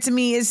was weird to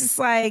me is just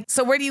like,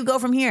 so where do you go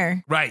from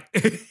here? Right.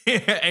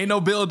 Ain't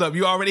no build up.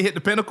 You already hit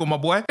the pinnacle, my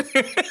boy.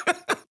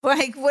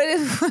 Like,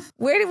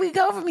 where do we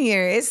go from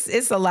here?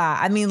 It's a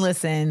lot. I mean,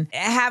 listen,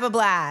 have a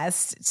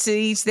blast, to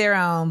each their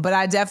own. But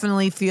I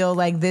definitely feel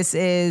like this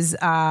is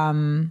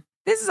also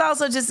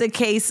just a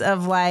case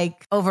of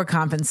like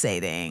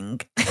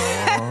overcompensating.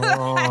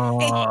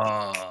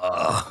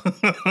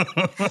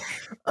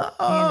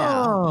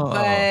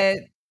 But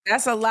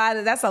that's a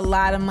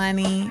lot of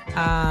money.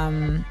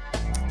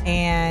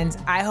 And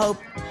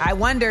I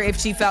wonder if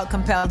she felt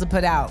compelled to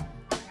put out,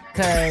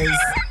 because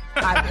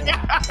coming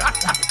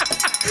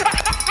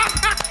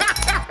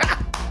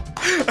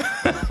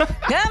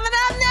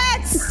up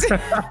next, we're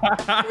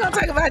gonna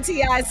talk about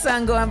T.I.'s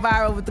son going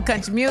viral with the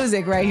country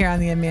music right here on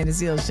the Amanda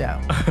Seales Show.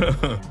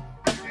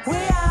 We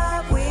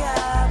up.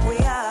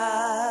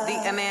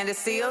 The Amanda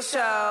Seales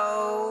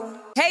Show.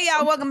 Hey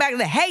y'all, welcome back to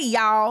the Hey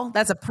Y'all.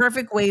 That's a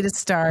perfect way to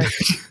start.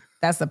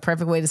 That's the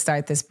perfect way to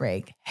start this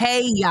break.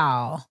 Hey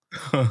y'all,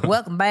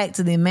 welcome back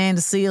to the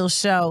Amanda Seales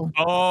Show.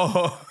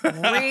 Oh,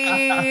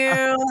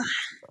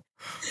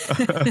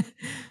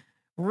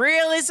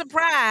 really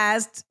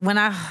surprised when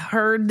I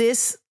heard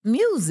this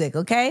music,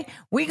 okay?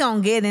 We're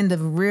going to get into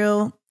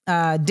real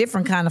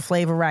different kind of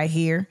flavor right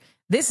here.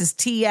 This is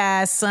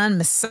T.I.'s son,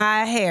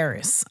 Messiah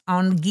Harris,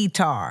 on the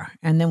guitar.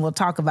 And then we'll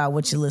talk about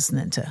what you're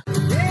listening to.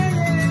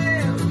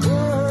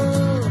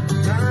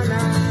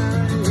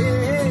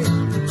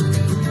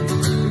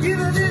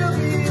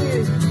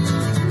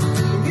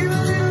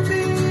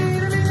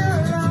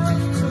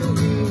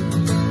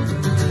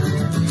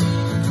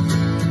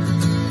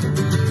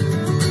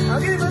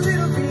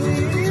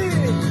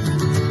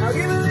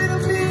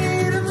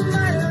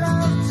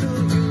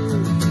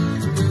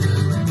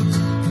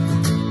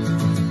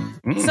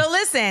 So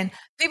listen,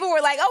 people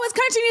were like, oh, it's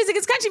country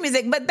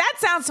music, but that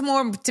sounds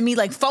more to me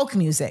like folk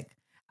music.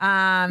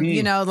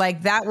 You know,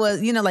 like that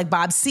was, you know, like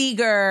Bob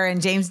Seger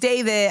and James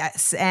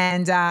Davis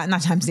and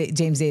not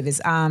James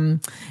Davis.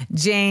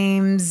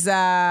 James,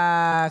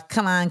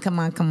 come on.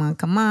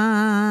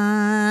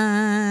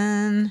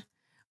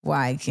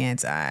 Why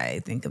can't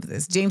I think of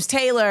this? James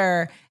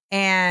Taylor.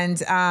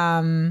 And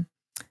I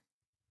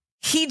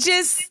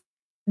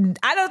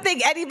don't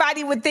think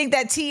anybody would think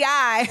that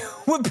T.I.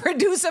 would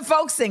produce a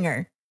folk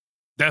singer.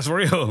 That's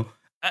real.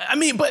 I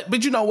mean,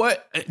 but you know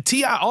what?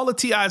 T.I., all of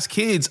T.I.'s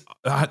kids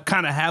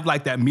kind of have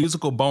like that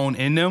musical bone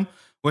in them,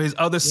 where his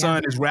other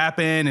son is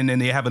rapping, and then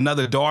they have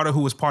another daughter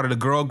who was part of the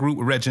girl group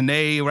with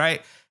Reginae,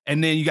 right?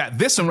 And then you got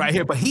this one right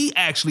here, but he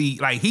actually,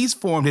 like, he's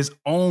formed his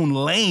own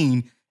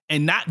lane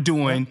and not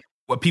doing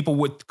what people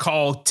would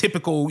call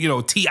typical, you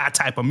know, T.I.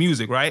 type of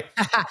music, right?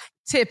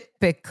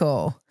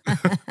 Typical.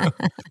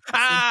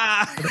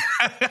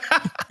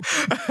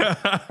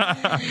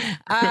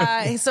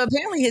 So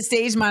apparently his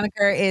stage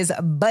moniker is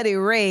Buddy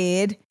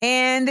Red,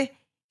 and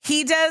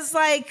he does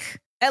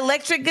like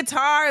electric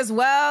guitar as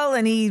well,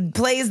 and he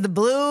plays the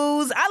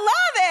blues. I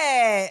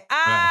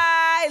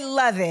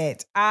love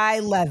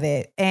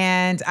it.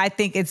 And I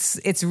think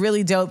it's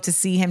really dope to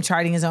see him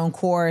charting his own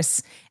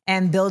course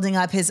and building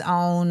up his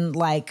own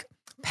like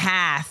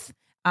path.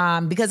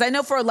 Because I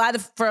know for a lot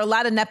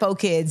of Nepo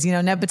kids, you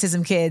know,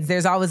 nepotism kids,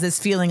 there's always this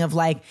feeling of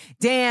like,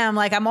 damn,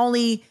 like I'm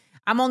only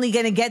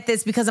going to get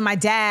this because of my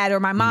dad or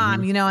my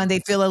mom, you know, and they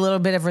feel a little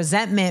bit of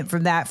resentment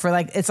from that, for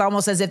like, it's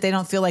almost as if they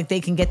don't feel like they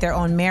can get their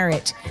own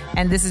merit.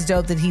 And this is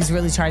dope that he's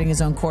really charting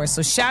his own course.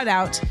 So shout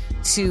out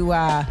to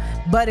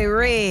Buddy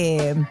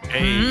Red.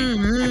 Hey.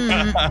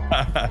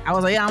 I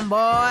was a young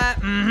boy.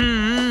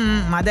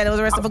 My daddy was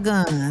arrested for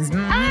guns.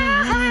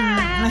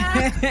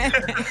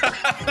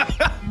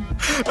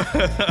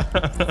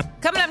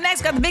 Coming up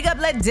next, got the Big Up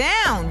Let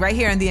Down right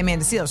here on The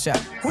Amanda Seales Show.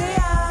 We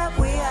are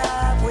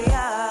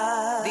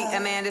The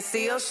Amanda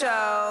Seales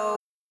Show.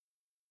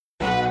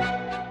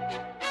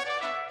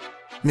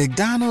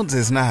 McDonald's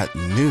is not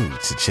new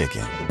to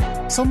chicken.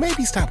 So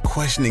maybe stop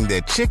questioning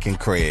their chicken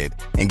cred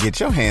and get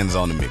your hands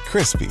on the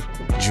McCrispy.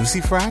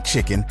 Juicy fried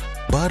chicken,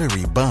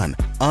 buttery bun,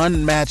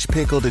 unmatched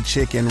pickle to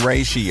chicken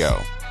ratio.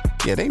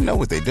 Yeah, they know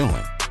what they're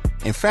doing.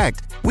 In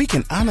fact, we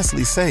can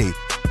honestly say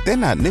they're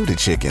not new to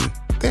chicken.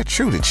 They're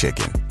true to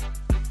chicken.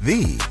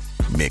 The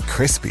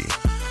McCrispy.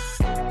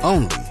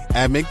 Only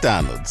at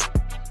McDonald's.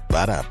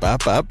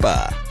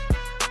 Ba-da-ba-ba-ba.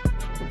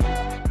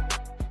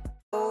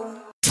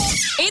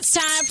 It's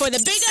time for the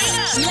Big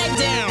Up Let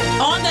Down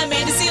on the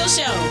Amanda Seales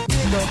Show.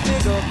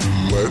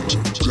 Let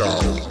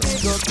down.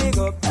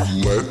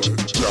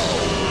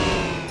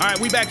 All right,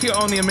 we back here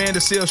on the Amanda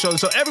Seales Show.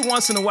 So every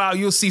once in a while,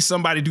 you'll see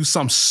somebody do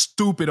something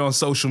stupid on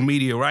social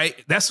media, right?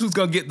 That's who's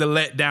going to get the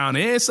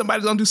letdown. And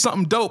somebody's going to do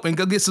something dope and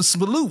go get some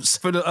salutes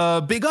for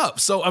the Big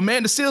Up. So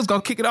Amanda Seales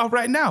going to kick it off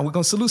right now. We're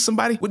going to salute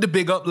somebody with the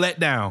Big Up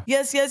letdown.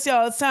 Yes,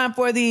 y'all. It's time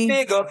for the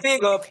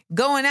Big Up.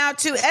 Going out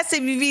to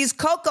SWV's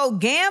Coco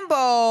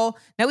Gamble.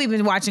 Now, we've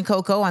been watching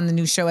Coco on the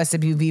new show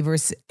SWV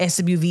versus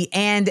SWV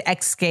and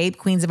Escape,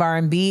 Queens of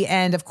R&B.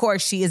 And of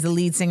course, she is the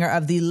lead singer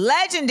of the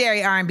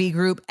legendary R&B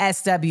group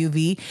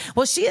SWV.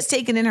 Well, she has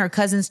taken in her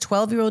cousin's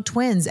 12-year-old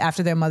twins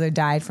after their mother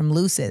died from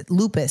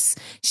lupus.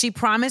 She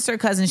promised her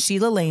cousin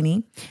Sheila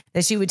Laney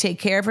that she would take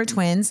care of her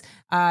twins,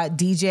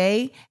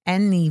 DJ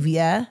and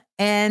Nevia,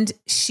 and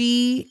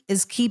she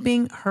is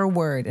keeping her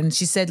word. And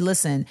she said,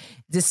 listen,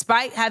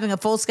 despite having a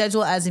full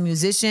schedule as a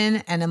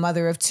musician and a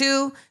mother of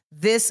two,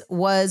 this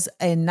was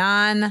a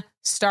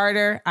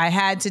non-starter. I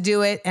had to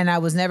do it, and I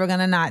was never going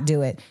to not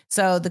do it.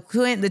 So the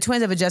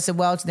twins have adjusted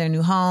well to their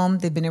new home.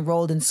 They've been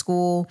enrolled in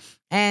school.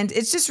 And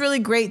it's just really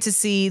great to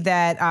see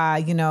that,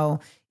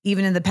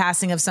 even in the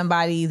passing of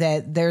somebody,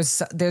 that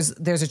there's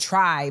a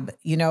tribe,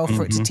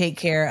 to take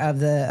care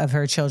of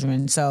her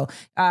children. So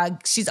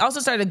she's also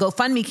started a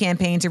GoFundMe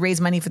campaign to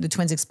raise money for the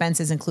twins'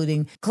 expenses,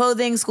 including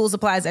clothing, school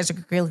supplies,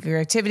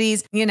 extracurricular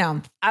activities. I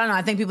don't know.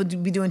 I think people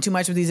be doing too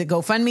much with these at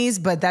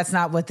GoFundMes, but that's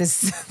not what this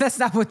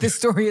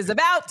story is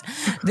about.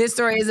 This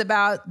story is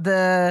about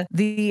the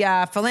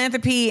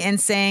philanthropy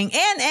and saying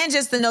and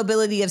just the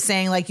nobility of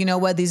saying, like, you know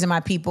what, these are my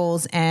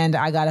peoples and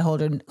I gotta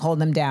hold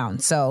them down.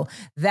 So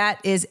that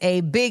is a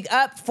big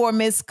up for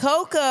Miss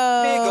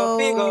Coco.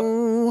 Big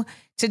up.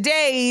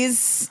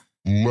 Today's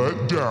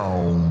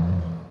letdown.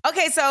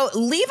 Okay, so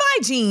Levi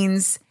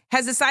Jeans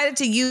has decided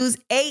to use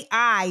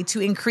AI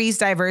to increase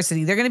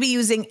diversity. They're going to be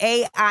using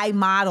AI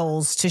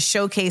models to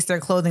showcase their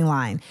clothing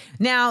line.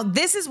 Now,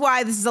 this is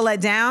why this is a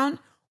letdown.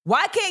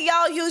 Why can't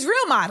y'all use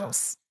real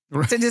models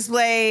to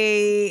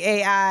display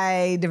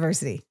AI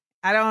diversity?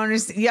 I don't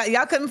understand.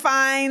 Y'all couldn't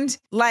find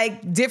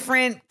like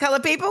different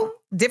color people,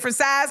 different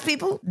size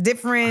people,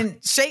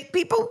 different shape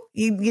people.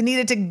 You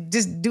needed to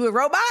just do a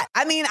robot.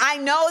 I mean, I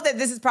know that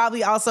this is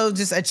probably also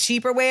just a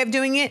cheaper way of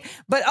doing it,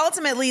 but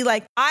ultimately,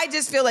 like, I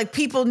just feel like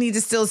people need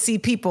to still see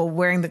people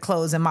wearing the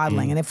clothes and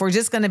modeling. And if we're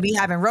just going to be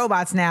having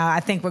robots now,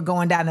 I think we're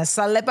going down a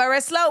slippery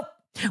slope.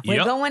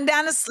 We're going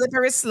down a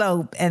slippery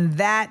slope, and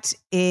that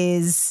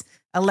is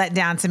a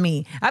letdown to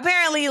me.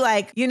 Apparently,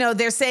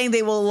 they're saying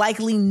they will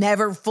likely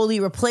never fully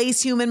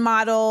replace human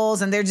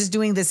models, and they're just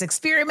doing this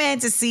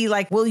experiment to see,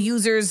 will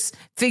users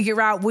figure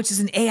out which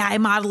is an AI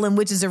model and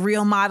which is a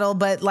real model?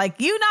 But,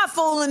 you're not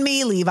fooling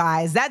me,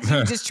 Levi's. That's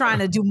you just trying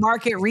to do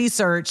market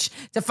research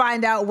to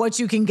find out what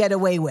you can get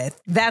away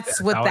with.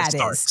 That's what that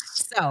is.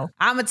 So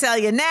I'm going to tell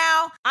you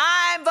now,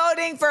 I'm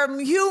voting for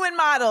human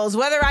models,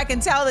 whether I can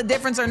tell the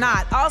difference or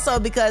not.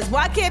 Also, because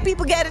why can't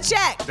people get a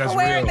check for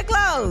wearing the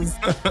clothes?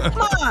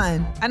 Come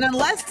on. And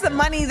unless the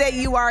money that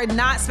you are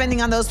not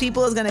spending on those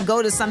people is going to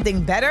go to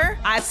something better,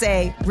 I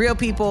say real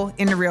people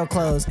in the real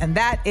clothes. And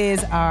that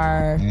is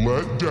our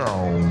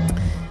letdown.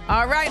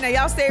 All right, now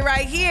y'all stay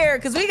right here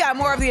because we got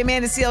more of the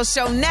Amanda Seales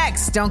Show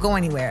next. Don't go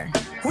anywhere.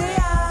 We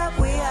are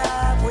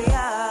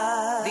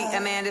the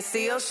Amanda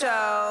Seales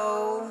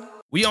Show.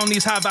 We on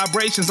these high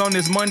vibrations on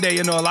this Monday.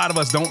 A lot of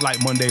us don't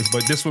like Mondays,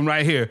 but this one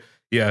right here,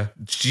 yeah,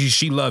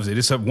 she loves it.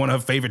 It's one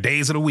of her favorite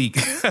days of the week.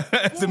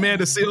 It's the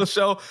Amanda Seales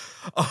Show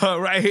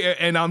right here.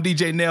 And I'm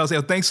DJ Nails.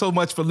 Thanks so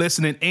much for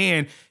listening.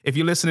 And if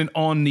you're listening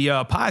on the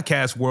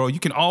podcast world, you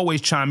can always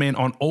chime in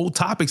on old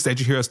topics that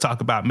you hear us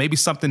talk about. Maybe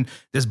something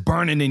that's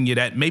burning in you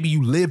that maybe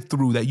you lived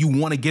through that you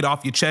want to get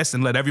off your chest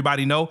and let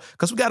everybody know.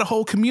 Because we got a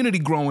whole community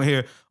growing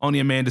here on the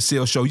Amanda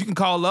Seales Show. You can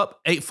call up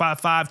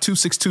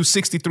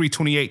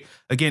 855-262-6328.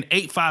 Again,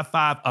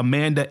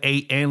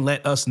 855-AMANDA-8 and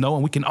let us know.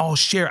 And we can all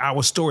share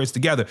our stories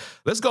together.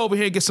 Let's go over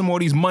here and get some more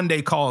of these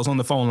Monday calls on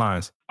the phone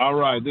lines. All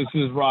right, this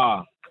is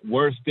Ra.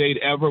 Worst date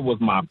ever was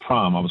my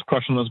prom. I was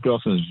crushing this girl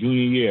since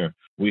junior year.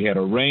 We had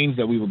arranged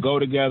that we would go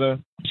together.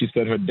 She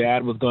said her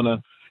dad was going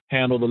to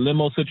handle the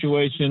limo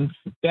situation.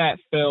 That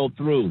fell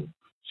through.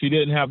 She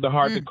didn't have the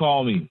heart to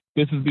call me.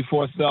 This is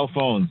before cell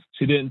phones.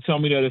 She didn't tell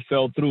me that it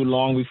fell through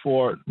long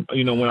before,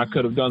 when I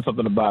could have done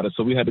something about it.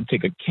 So we had to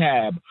take a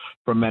cab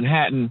from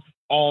Manhattan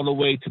all the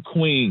way to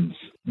Queens.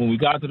 When we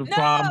got to the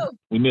prom,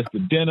 we missed the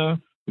dinner,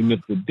 we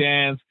missed the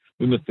dance,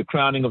 we missed the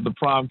crowning of the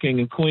prom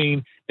king and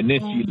queen. And then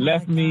she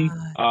left me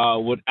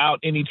without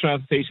any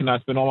transportation. I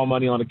spent all my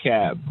money on a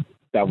cab.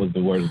 That was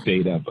the worst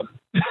date ever.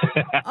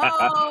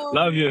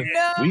 Love you.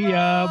 No. We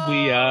up.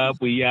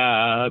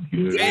 Yeah.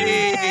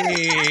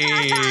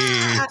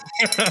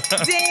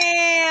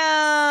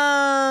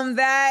 Damn,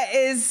 that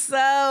is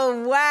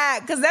so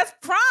whack. Because that's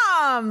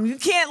prom. You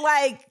can't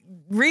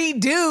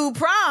redo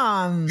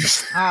prom.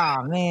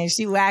 Oh man,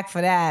 she whack for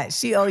that.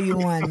 She owe you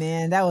one,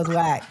 man. That was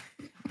whack.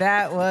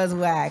 That was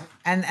whack.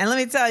 And let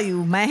me tell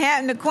you,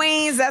 Manhattan to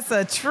Queens, that's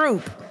a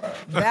troop.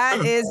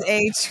 That is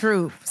a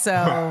troop.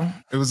 So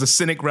it was a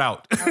scenic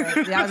route.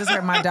 Right, y'all just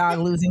heard my dog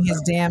losing his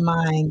damn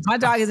mind. My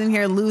dog is in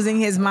here losing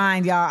his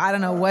mind, y'all. I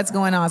don't know what's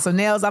going on. So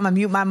Nails, I'm gonna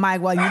mute my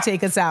mic while you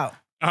take us out.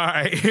 All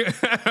right.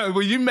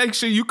 Well, you make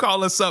sure you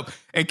call us up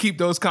and keep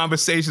those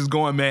conversations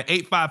going, man.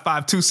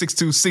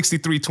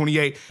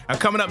 855-262-6328. And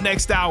coming up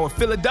next hour,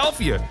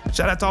 Philadelphia.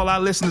 Shout out to all our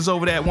listeners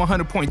over there at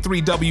 100.3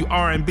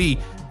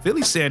 WRNB.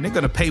 Philly saying they're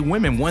going to pay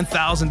women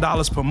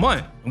 $1,000 per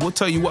month. And we'll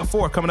tell you what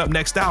for coming up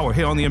next hour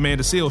here on The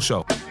Amanda Seales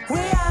Show. We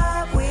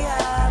up.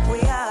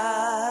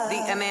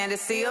 The Amanda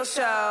Seales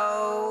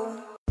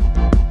Show.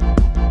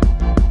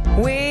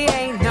 We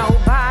ain't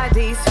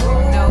nobody's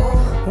fool. No.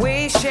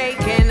 We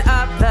shaking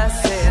up the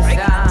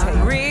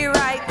system.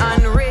 Rewrite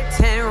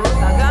unwritten rules.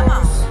 Come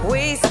on.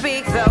 We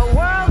speak, the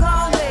world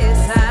gon'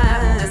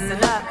 listen.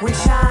 Listen up. We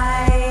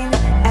shine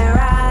and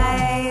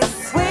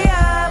rise. We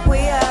up.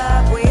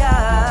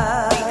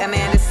 The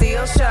Amanda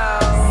Seales Show.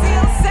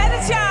 Seales said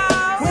it,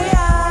 y'all. We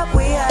up.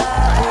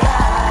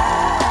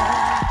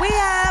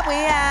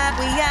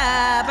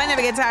 I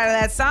never get tired of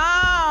that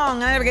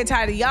song. I never get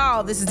tired of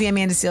y'all. This is the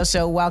Amanda Seales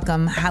Show.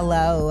 Welcome.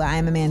 Hello.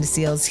 I'm Amanda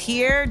Seales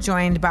here,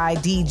 joined by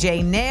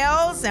DJ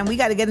Nails, and we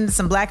got to get into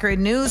some Blackberry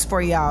news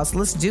for y'all. So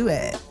let's do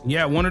it.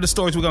 Yeah, one of the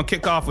stories we're going to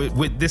kick off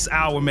with this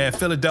hour, man.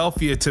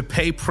 Philadelphia to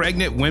pay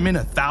pregnant women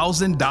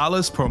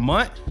 $1,000 per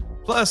month.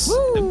 Plus,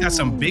 they've got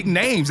some big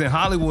names in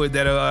Hollywood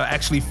that are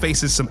actually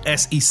facing some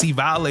SEC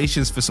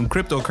violations for some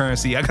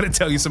cryptocurrency. I got to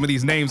tell you some of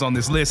these names on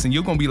this list, and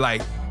you're going to be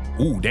like,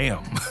 ooh,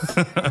 damn.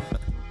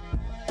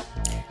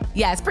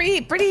 Yeah, it's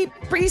pretty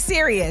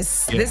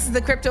serious. Yeah. This is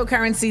the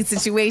cryptocurrency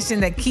situation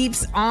that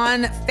keeps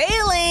on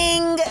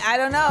failing. I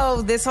don't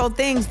know. This whole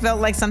thing felt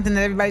like something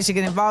that everybody should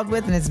get involved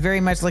with, and it's very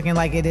much looking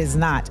like it is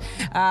not.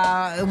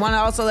 I want to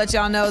also let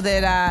y'all know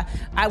that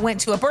I went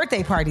to a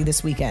birthday party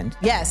this weekend.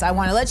 Yes, I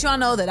want to let y'all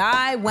know that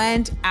I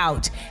went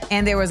out,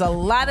 and there was a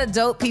lot of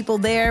dope people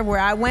there where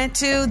I went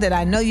to that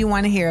I know you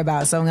want to hear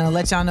about. So I'm going to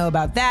let y'all know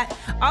about that.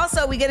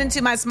 Also, we get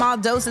into my Small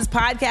Doses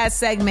podcast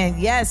segment.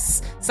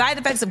 Yes, side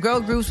effects of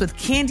girl groups with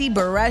Candy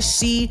Barush.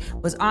 She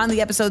was on the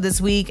episode this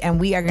week,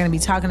 and we are going to be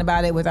talking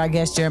about it with our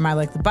guest Jeremiah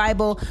Like the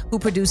Bible, who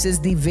produces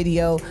the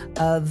video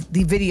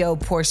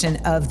portion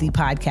of the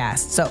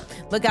podcast. So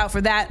look out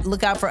for that.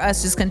 Look out for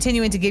us just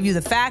continuing to give you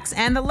the facts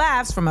and the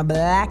laughs from a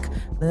black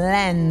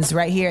lens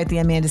right here at the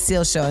Amanda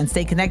Seales Show. And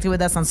stay connected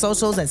with us on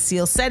socials at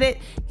Seales Said It.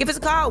 Give us a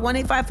call,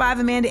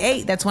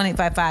 1-855-AMANDA-8. That's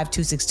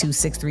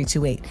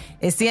 1-855-262-6328.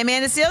 It's the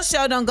Amanda Seales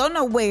Show. Don't go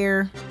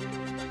nowhere.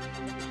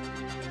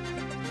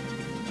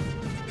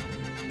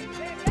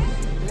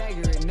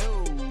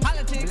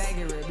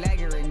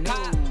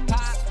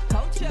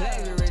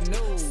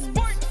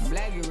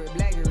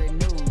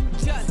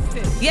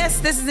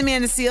 Yes, this is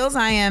Amanda Seales.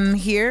 I am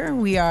here.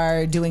 We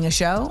are doing a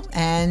show,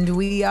 and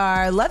we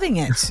are loving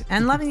it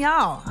and loving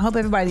y'all. I hope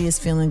everybody is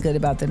feeling good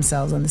about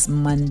themselves on this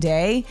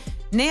Monday.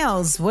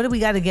 Nails, what do we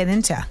got to get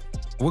into?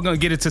 We're going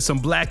to get into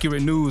some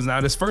Blackurate news. Now,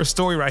 this first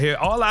story right here,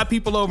 all our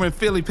people over in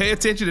Philly, pay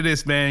attention to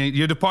this, man.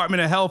 Your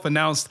Department of Health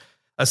announced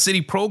a city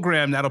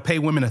program that'll pay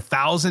women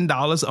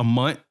 $1,000 a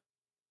month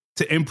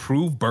to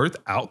improve birth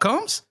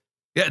outcomes.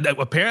 Yeah,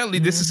 apparently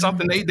this is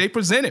something they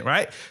presented,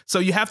 right? So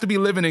you have to be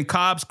living in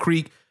Cobbs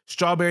Creek,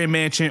 Strawberry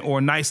Mansion, or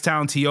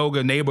Nicetown,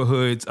 Tioga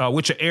neighborhoods,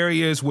 which are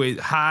areas with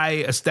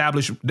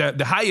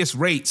the highest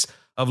rates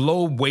of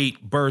low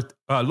birth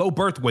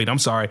weight,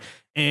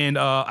 and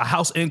a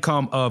house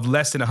income of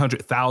less than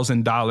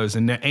 $100,000.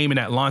 And they're aiming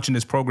at launching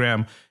this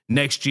program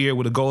next year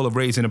with a goal of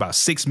raising about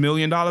 $6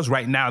 million.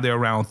 Right now, they're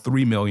around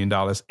 $3 million.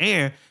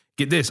 And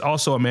get this,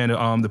 also,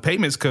 Amanda, the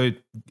payments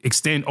could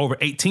extend over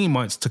 18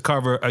 months to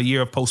cover a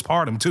year of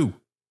postpartum, too.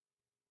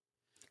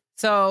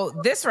 So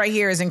this right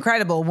here is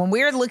incredible. When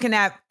we're looking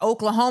at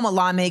Oklahoma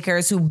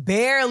lawmakers who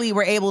barely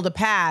were able to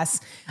pass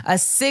a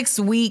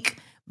 6-week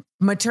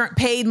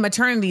paid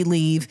maternity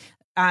leave,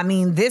 I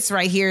mean, this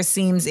right here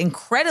seems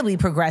incredibly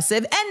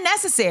progressive and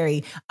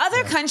necessary.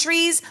 Other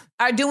countries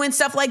are doing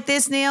stuff like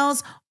this,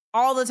 Nails,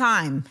 all the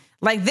time.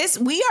 Like this,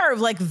 we are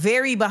like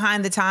very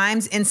behind the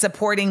times in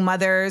supporting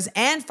mothers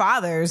and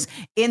fathers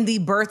in the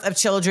birth of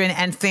children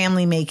and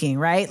family making,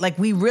 right? Like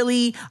we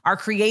really are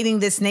creating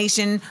this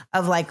nation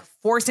of like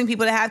forcing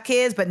people to have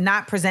kids, but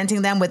not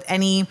presenting them with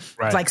any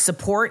like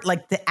support,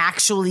 like to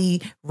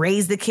actually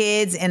raise the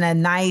kids in a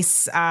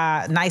nice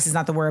is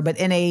not the word, but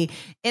in a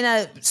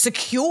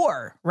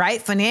secure,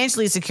 right?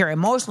 Financially secure,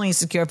 emotionally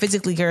secure,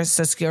 physically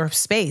secure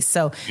space.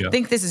 So I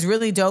think this is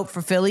really dope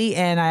for Philly.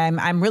 And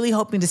I'm really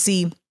hoping to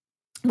see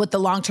what the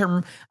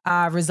long-term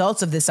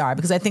results of this are,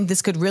 because I think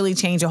this could really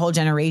change a whole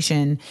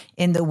generation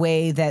in the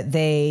way that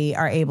they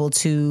are able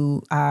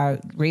to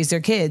raise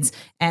their kids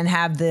and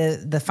have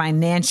the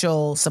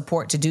financial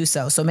support to do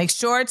so. So make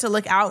sure to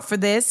look out for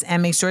this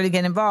and make sure to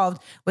get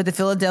involved with the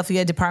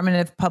Philadelphia Department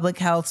of Public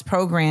Health's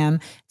program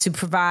to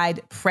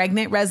provide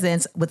pregnant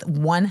residents with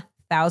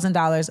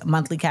 $1,000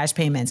 monthly cash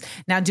payments.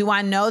 Now, do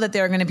I know that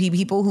there are going to be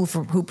people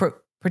who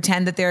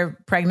pretend that they're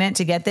pregnant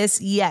to get this?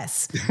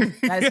 Yes,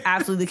 that is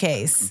absolutely the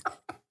case.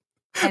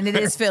 And it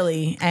is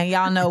Philly, and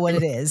y'all know what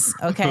it is,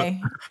 okay?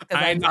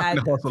 Philly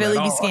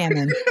be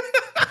scamming.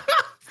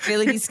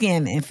 Philly be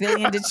scamming.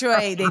 Philly and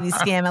Detroit, they be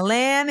scamming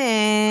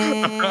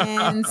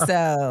lemon.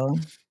 So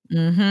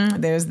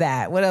there's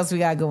that. What else we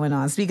got going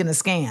on? Speaking of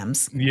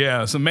scams.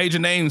 Yeah, some major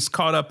names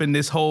caught up in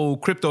this whole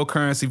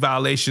cryptocurrency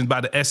violation by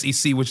the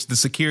SEC, which is the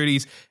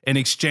Securities and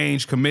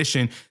Exchange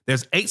Commission.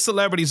 There's 8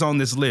 celebrities on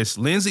this list.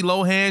 Lindsay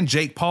Lohan,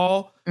 Jake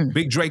Paul,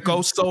 Big Draco,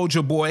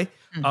 Soulja Boy,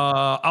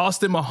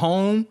 Austin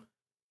Mahone,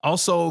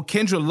 also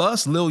Kendra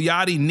Lust, Lil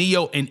Yachty,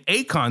 Neo, and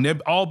Akon. They're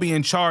all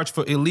being charged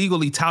for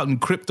illegally touting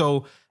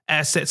crypto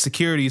asset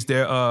securities.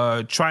 They're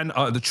trying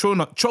the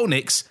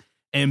Tronix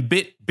and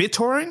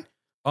BitTorrent.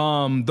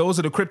 Those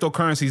are the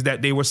cryptocurrencies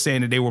that they were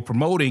saying that they were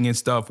promoting and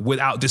stuff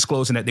without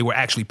disclosing that they were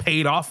actually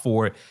paid off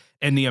for it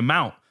and the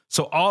amount.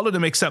 So all of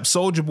them except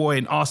Soulja Boy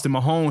and Austin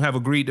Mahone have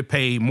agreed to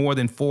pay more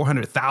than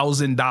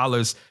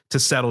 $400,000 to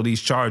settle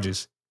these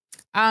charges.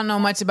 I don't know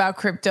much about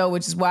crypto,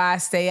 which is why I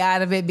stay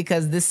out of it,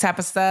 because this type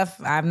of stuff,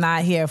 I'm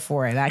not here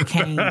for it. I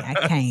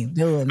can't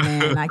do it,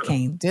 man. I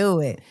can't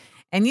do it.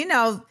 And you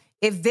know,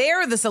 if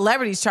they're the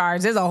celebrities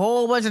charged, there's a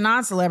whole bunch of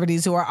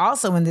non-celebrities who are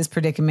also in this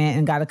predicament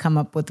and got to come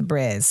up with the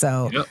bread.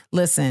 So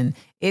listen,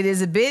 it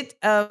is a bit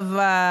of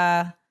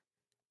a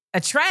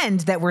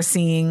trend that we're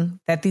seeing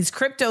that these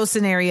crypto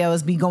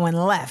scenarios be going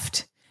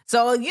left.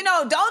 So, you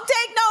know, don't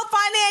take no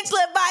financial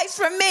advice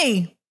from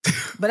me.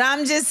 But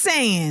I'm just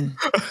saying,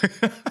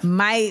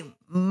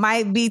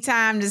 might be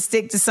time to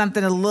stick to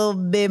something a little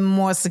bit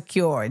more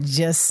secure.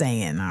 Just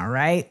saying, all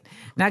right?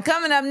 Now,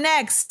 coming up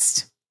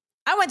next,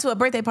 I went to a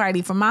birthday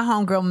party for my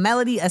homegirl,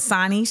 Melody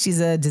Asani. She's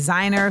a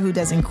designer who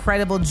does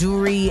incredible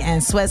jewelry and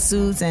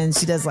sweatsuits, and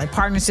she does like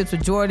partnerships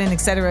with Jordan,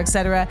 et cetera, et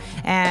cetera.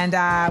 And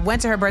I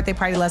went to her birthday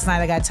party last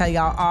night. I got to tell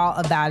y'all all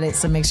about it.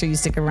 So make sure you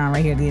stick around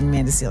right here at the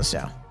Amanda Seales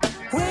Show.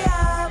 We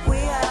are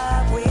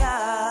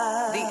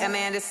the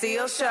Amanda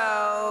Seales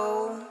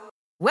Show.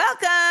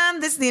 Welcome.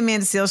 This is the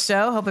Amanda Seales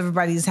Show. Hope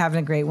everybody's having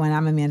a great one.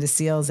 I'm Amanda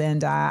Seales,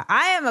 and I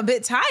am a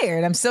bit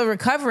tired. I'm still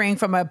recovering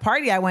from a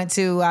party I went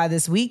to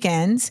this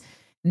weekend.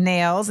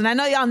 Nails. And I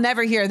know y'all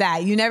never hear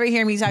that. You never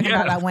hear me talking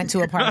about I went to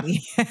a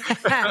party.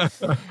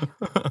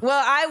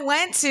 Well, I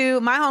went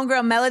to my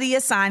homegirl, Melody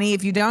Asani.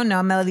 If you don't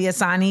know Melody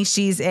Asani,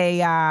 she's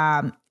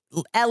a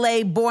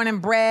LA born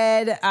and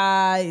bred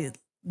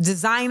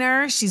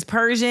designer. She's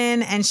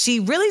Persian, and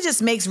she really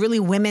just makes really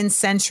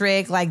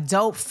women-centric, like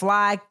dope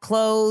fly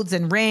clothes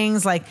and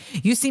rings. Like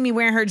you see me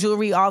wearing her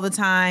jewelry all the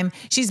time.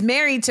 She's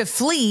married to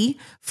Flea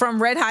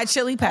from Red Hot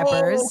Chili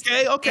Peppers.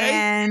 Oh, okay.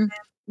 And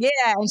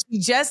and she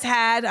just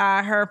had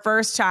her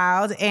first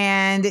child,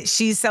 and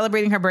she's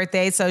celebrating her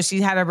birthday. So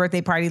she had her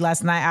birthday party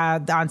last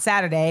night on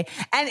Saturday,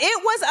 and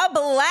it was a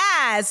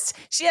blast.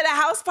 She had a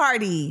house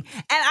party,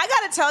 and I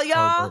got to tell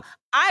y'all,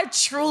 I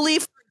truly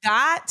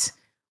forgot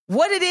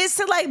what it is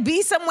to like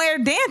be somewhere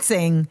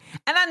dancing.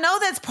 And I know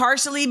that's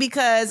partially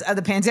because of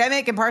the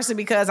pandemic and partially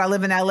because I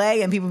live in LA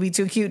and people be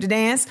too cute to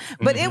dance.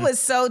 But it was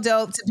so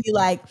dope to be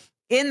like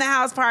in the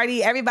house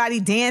party, everybody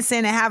dancing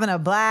and having a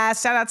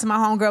blast. Shout out to my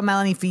homegirl,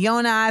 Melanie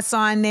Fiona, I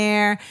saw in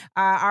there.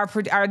 Our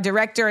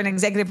director and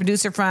executive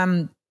producer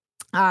from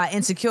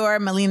Insecure,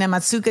 Melina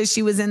Matsuka,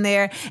 she was in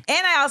there.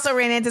 And I also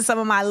ran into some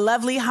of my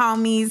lovely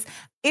homies.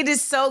 It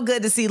is so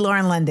good to see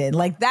Lauren London.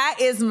 Like, that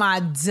is my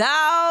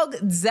dog.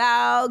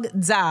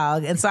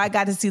 And so I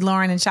got to see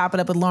Lauren and chop it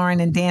up with Lauren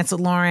and dance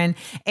with Lauren.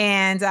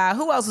 And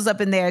who else was up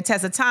in there?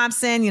 Tessa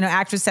Thompson,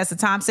 actress Tessa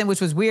Thompson,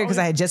 which was weird because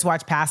I had just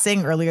watched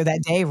Passing earlier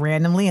that day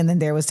randomly. And then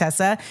there was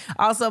Tessa.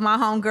 Also, my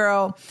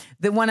homegirl,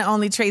 the one and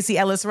only Tracy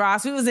Ellis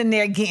Ross, we was in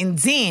there getting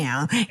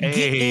down.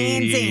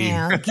 Getting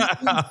down.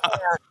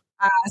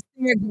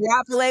 Singer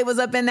Garoppolo was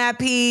up in that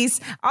piece.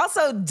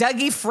 Also,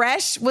 Dougie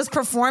Fresh was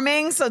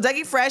performing. So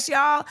Dougie Fresh,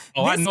 y'all,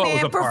 this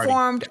man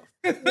performed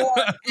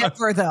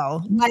forever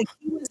though. Like,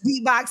 he was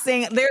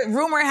beatboxing.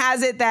 Rumor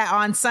has it that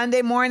on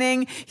Sunday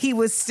morning, he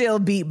was still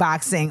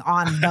beatboxing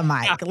on the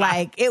mic.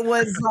 Like, it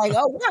was like,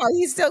 oh wow,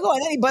 he's still going.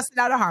 Then he busted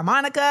out a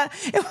harmonica.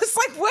 It was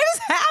like, what is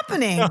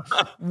happening?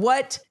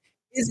 What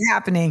is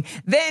happening.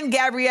 Then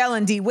Gabrielle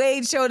and D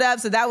Wade showed up,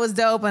 so that was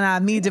dope.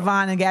 And me,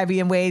 Devon, and Gabby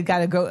and Wade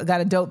got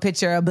a dope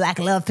picture, a Black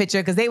Love picture,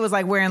 because they was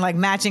like wearing like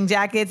matching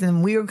jackets,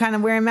 and we were kind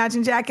of wearing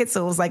matching jackets.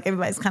 So it was like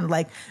everybody's kind of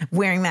like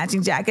wearing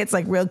matching jackets,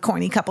 like real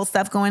corny couple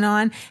stuff going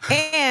on.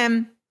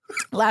 And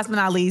last but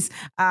not least,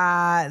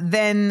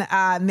 then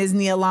Ms.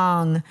 Nia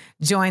Long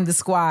joined the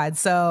squad.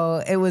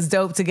 So it was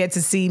dope to get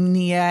to see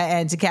Nia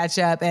and to catch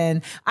up.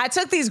 And I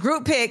took these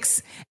group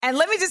pics, and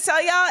let me just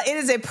tell y'all, it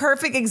is a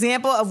perfect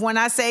example of when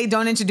I say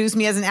don't introduce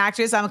me as an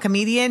actress, I'm a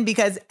comedian,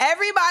 because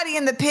everybody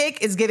in the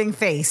pic is giving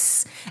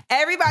face.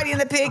 Everybody in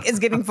the pic is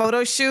giving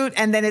photo shoot,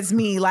 and then it's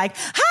me like,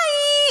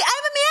 hi,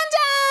 I'm Amanda.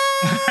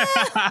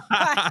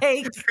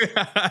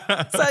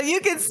 So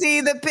you can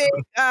see the pic.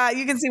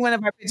 You can see one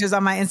of our pictures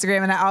on my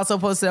Instagram, and I also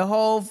posted a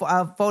whole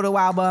photo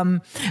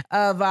album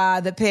of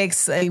the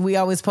pics. We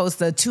always post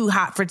the too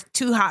hot for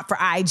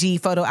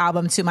IG photo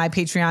album to my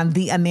Patreon,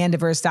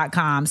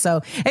 theamandaverse.com.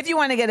 So if you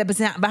want to get a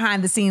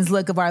behind the scenes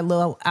look of our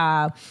little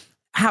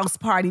house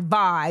party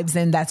vibes,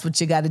 then that's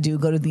what you got to do.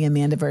 Go to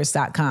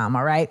theamandaverse.com.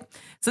 All right.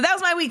 So that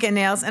was my weekend,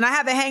 Nails. And I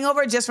have a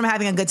hangover just from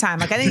having a good time.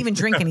 Like I didn't even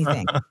drink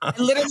anything. I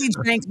literally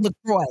drank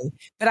LaCroix,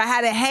 but I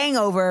had a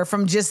hangover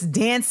from just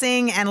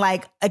dancing and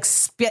like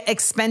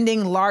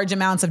expending large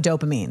amounts of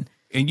dopamine.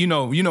 And you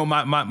know,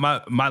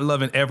 my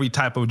loving every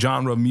type of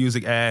genre of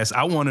music ass.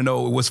 I want to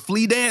know, was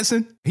Flea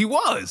dancing? He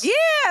was.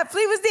 Yeah,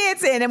 Flea was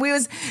dancing, and we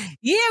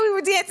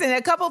were dancing.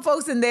 A couple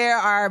folks in there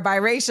are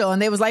biracial, and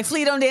they was like,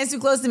 "Flea, don't dance too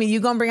close to me. You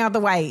gonna bring out the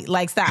white?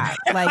 Like, stop.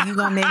 Like, you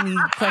gonna make me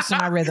question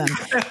my rhythm."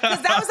 Because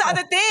that was the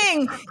other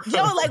thing,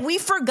 like we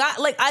forgot.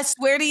 Like, I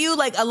swear to you,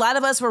 like a lot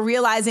of us were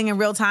realizing in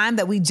real time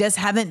that we just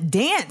haven't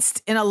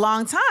danced in a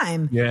long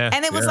time. Yeah,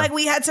 and it was like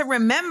we had to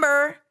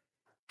remember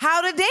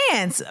how to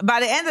dance. By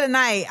the end of the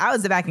night, I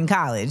was back in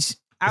college.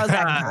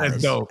 That's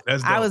dope.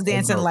 I was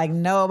dancing like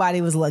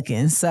nobody was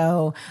looking.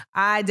 So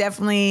I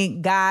definitely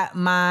got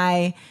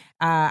my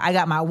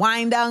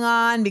wine dung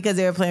on because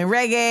they were playing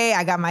reggae.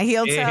 I got my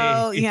heel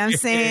toe, you know what I'm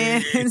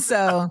saying? And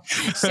so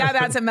shout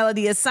out to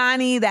Melody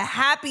Asani, the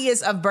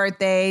happiest of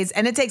birthdays.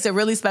 And it takes a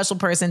really special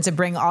person to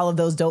bring all of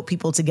those dope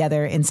people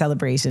together in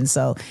celebration.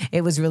 So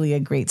it was really a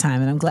great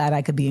time. And I'm glad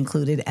I could be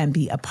included and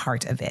be a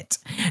part of it.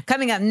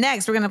 Coming up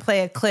next, we're going to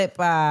play a clip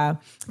from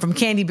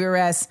Kandi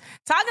Burruss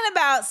talking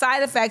about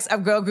side effects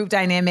of girl group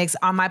dynamics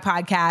on my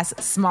podcast,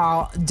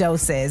 Small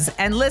Doses.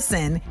 And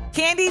listen,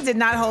 Kandi did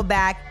not hold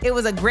back. It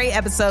was a great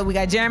episode. We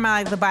got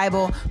Jeremiah the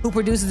Bible, who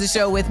produces the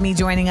show with me,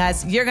 joining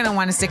us. You're going to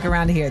want to stick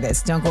around to hear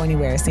this. Don't go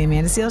anywhere. It's The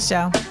Amanda Seales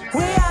Show.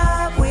 We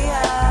are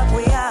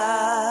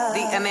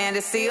The Amanda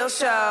Seales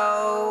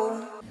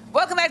Show.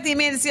 Welcome back to The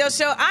Amanda Seales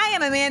Show. I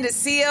am Amanda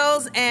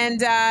Seales,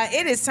 and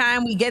it is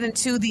time we get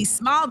into the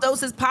Small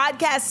Doses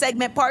podcast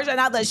segment portion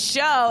of the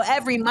show.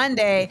 Every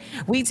Monday,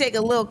 we take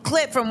a little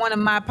clip from one of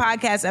my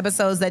podcast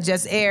episodes that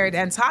just aired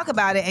and talk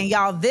about it. And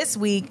y'all, this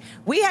week,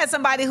 we had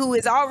somebody who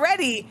is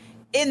already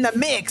in the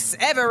mix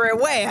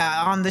everywhere,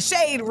 on the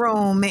Shade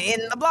Room, in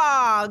the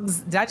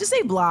blogs. Did I just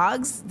say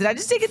blogs? Did I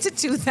just take it to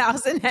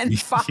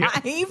 2005?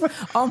 Yeah.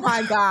 Oh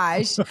my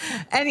gosh.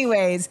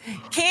 Anyways,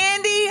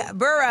 Kandi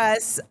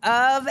Burruss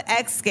of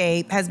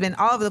Xscape has been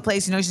all over the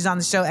place. You know, she's on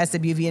the show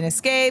SWV and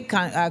Escape,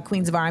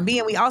 Queens of R&B,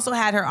 and we also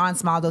had her on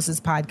Small Doses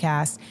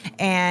podcast.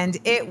 And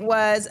it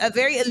was a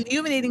very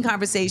illuminating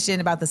conversation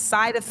about the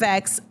side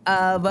effects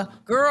of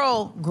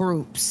girl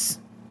groups.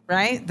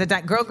 Right? The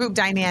girl group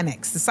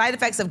dynamics, the side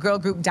effects of girl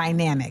group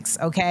dynamics,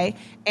 okay?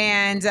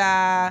 And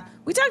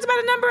we talked about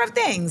a number of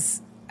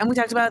things, and we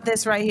talked about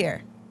this right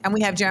here. And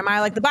we have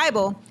Jeremiah Like the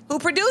Bible, who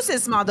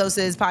produces Small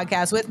Doses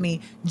podcast with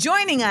me,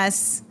 joining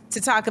us to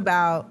talk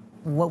about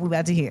what we're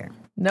about to hear.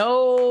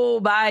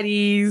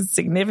 Nobody's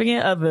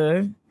significant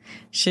other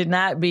should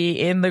not be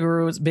in the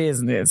group's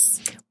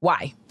business.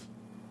 Why?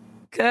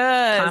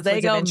 Because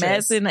they go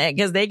messing,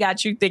 because they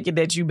got you thinking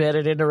that you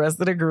better than the rest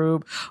of the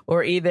group,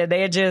 or either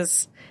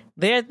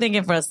they're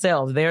thinking for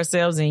self, their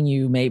selves in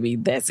you. Maybe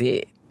that's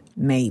it.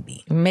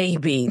 Maybe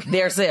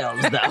their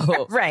selves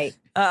though. Right.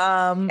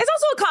 It's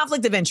also a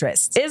conflict of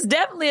interest. It's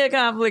definitely a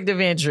conflict of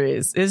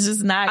interest. It's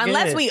just not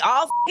unless good. we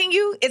all f***ing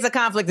you. It's a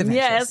conflict of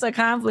interest. Yeah, it's a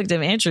conflict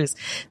of interest.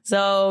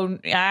 So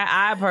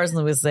I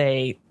personally would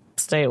say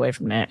stay away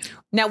from that.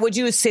 Now, would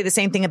you say the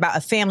same thing about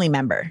a family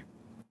member?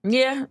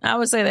 Yeah, I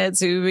would say that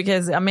too,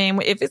 because I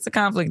mean, if it's a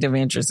conflict of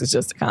interest, it's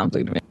just a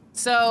conflict of interest.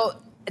 So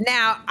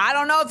now, I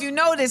don't know if you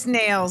know this,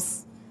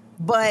 Nails,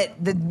 but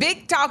the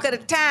big talk of the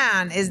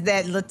town is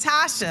that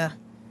Latasha,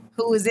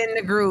 who is in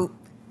the group,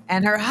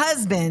 and her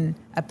husband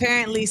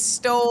apparently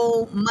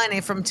stole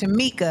money from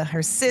Tamika,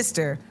 her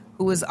sister,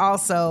 who is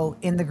also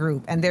in the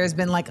group. And there's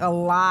been like a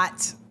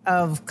lot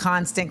of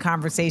constant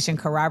conversation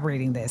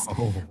corroborating this.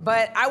 Oh.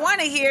 But I want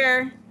to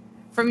hear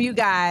from you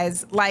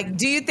guys, like,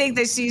 do you think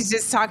that she's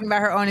just talking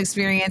about her own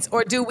experience,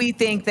 or do we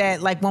think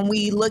that, like, when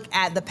we look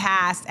at the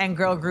past and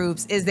girl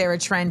groups, is there a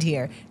trend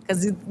here?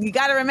 Because you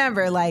got to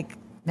remember, like,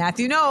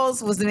 Matthew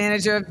Knowles was the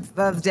manager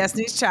of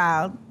Destiny's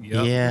Child.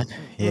 Yep.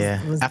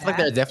 Yeah. I feel like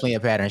there's definitely a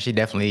pattern. She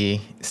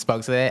definitely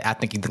spoke to that. I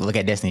think you can look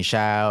at Destiny's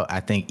Child. I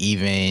think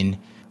even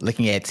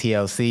looking at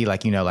TLC,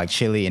 like, you know, like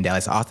Chili and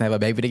Dallas Austin have a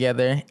baby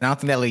together. And I don't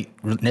think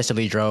that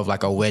necessarily drove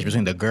like a wedge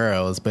between the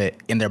girls, but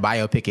in their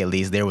biopic, at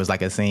least, there was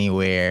like a scene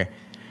where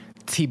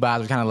T-Boz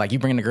was kind of like, you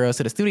bring the girls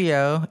to the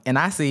studio and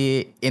I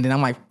see it. And then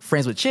I'm like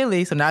friends with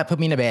Chili. So now it put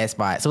me in a bad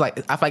spot. So like,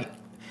 I feel like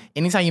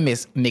anytime you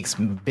mix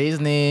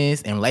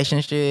business and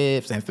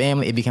relationships and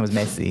family, it becomes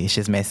messy. It's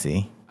just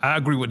messy. I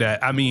agree with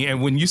that. I mean,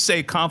 and when you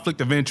say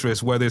conflict of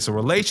interest, whether it's a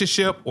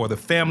relationship or the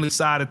family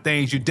side of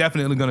things, you're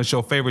definitely going to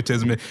show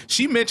favoritism. And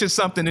she mentioned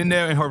something in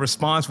there in her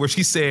response where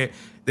she said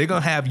they're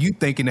going to have you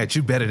thinking that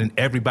you're better than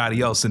everybody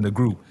else in the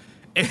group.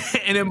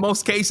 And in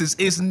most cases,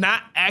 it's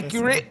not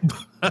accurate,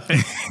 but,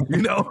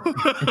 you know.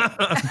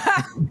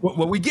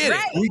 Well, we get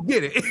it. We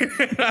get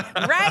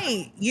it.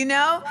 Right. You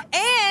know,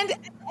 and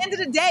at the end of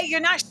the day, you're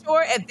not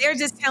sure if they're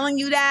just telling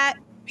you that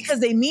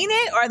because they mean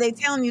it or are they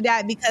telling you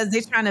that because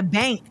they're trying to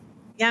bank.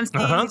 You know what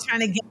I'm saying? They're trying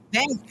to get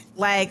bank.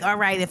 Like, all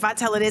right, if I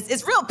tell her this,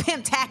 it's real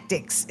pimp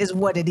tactics is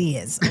what it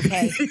is,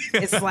 okay?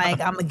 It's like,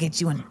 I'm going to get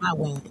you in my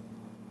way.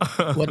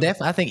 Well,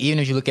 definitely, I think even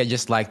if you look at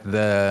just like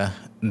the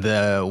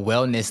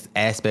wellness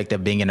aspect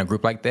of being in a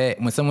group like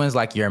that, when someone's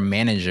like your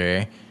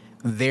manager,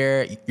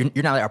 you're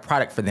not like a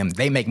product for them.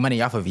 They make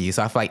money off of you.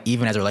 So I feel like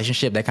even as a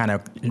relationship, that kind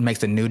of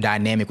makes a new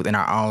dynamic within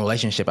our own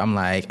relationship. I'm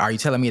like, are you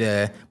telling me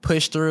to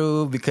push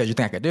through because you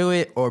think I could do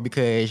it, or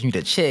because you need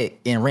to check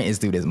and rent is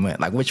due this month?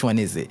 Like, which one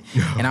is it?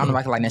 And I don't know if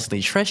I can like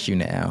necessarily trust you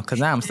now because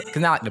now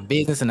like the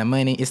business and the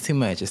money, it's too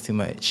much. It's too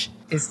much.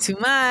 It's too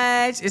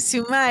much. It's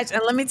too much.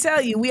 And let me tell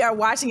you, we are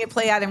watching it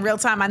play out in real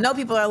time. I know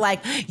people are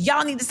like,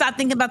 y'all need to stop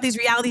thinking about these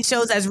reality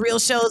shows as real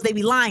shows. They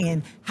be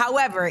lying.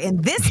 However,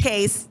 in this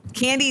case,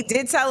 Kandi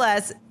did tell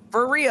us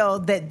for real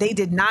that they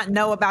did not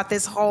know about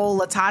this whole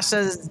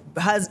LaTasha's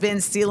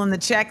husband stealing the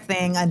check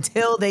thing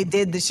until they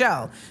did the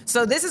show.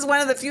 So this is one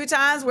of the few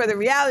times where the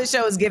reality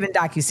show is given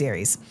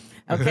docuseries.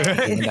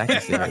 Okay.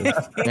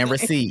 And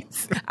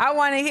receipts. I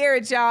want to hear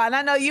it, y'all. And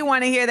I know you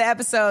want to hear the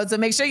episode. So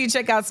make sure you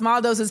check out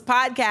Small Doses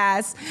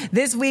Podcast.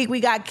 This week, we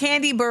got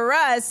Kandi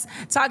Burruss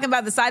talking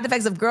about the side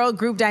effects of girl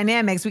group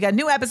dynamics. We got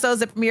new episodes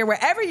that premiere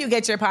wherever you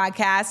get your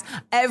podcasts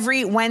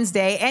every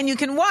Wednesday. And you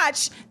can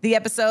watch the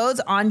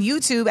episodes on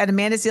YouTube at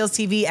Amanda Seales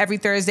TV every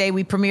Thursday.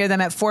 We premiere them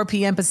at 4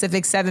 p.m.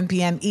 Pacific, 7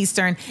 p.m.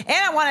 Eastern. And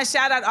I want to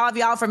shout out all of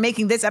y'all for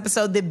making this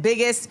episode the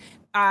biggest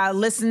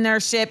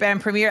listenership and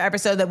premiere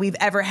episode that we've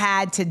ever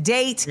had to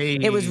date. Hey.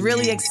 It was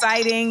really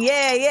exciting.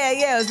 Yeah.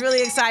 It was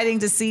really exciting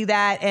to see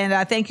that.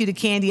 And thank you to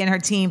Kandi and her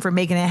team for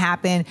making it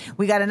happen.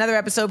 We got another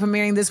episode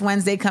premiering this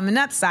Wednesday coming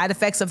up, Side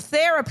Effects of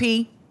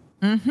Therapy.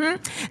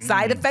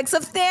 Side Effects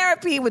of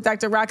Therapy with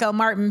Dr. Raquel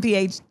Martin,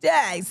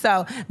 PhD.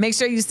 So make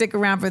sure you stick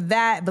around for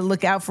that, but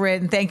look out for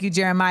it. And thank you,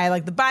 Jeremiah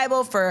Like the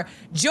Bible, for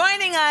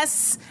joining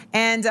us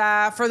and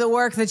for the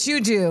work that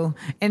you do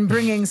in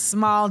bringing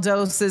Small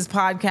Doses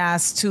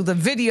Podcast to the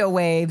video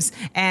waves.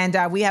 And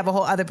we have a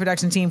whole other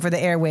production team for the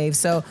airwaves.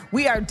 So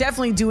we are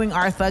definitely doing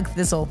our thug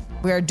thistle.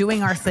 We are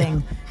doing our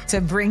thing to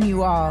bring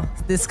you all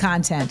this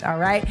content, all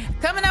right?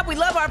 Coming up, we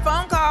love our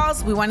phone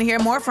calls. We want to hear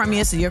more from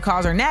you, so your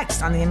calls are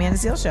next on The Amanda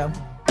Seales Show.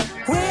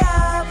 We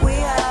are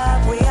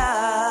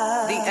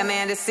The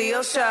Amanda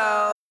Seales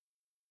Show.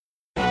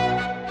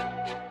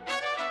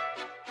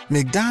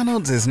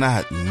 McDonald's is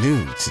not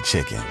new to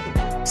chicken.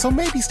 So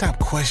maybe stop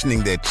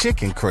questioning their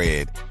chicken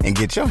cred and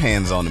get your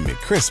hands on the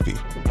McCrispy.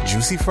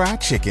 Juicy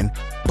fried chicken,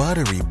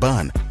 buttery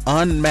bun,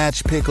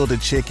 unmatched pickle to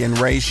chicken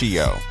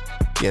ratio.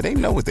 Yeah, they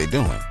know what they're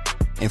doing.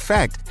 In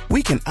fact,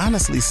 we can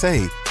honestly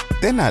say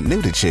they're not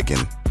new to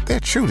chicken. They're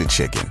true to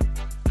chicken.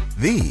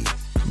 The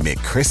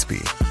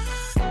McCrispy.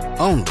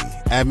 Only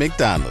at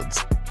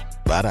McDonald's.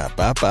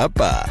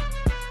 Ba-da-ba-ba-ba.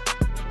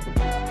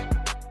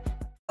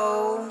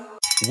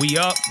 We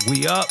up.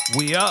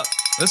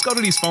 Let's go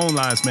to these phone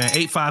lines, man.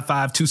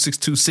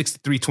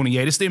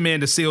 855-262-6328. It's the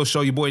Amanda Seales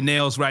Show. Your boy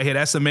Nails right here.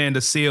 That's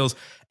Amanda Seales.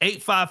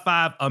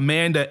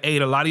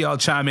 855-AMANDA-8. A lot of y'all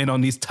chime in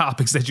on these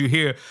topics that you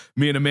hear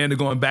me and Amanda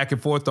going back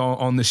and forth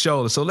on the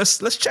show. So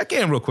let's check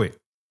in real quick.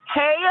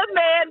 Hey,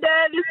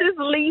 Amanda. This is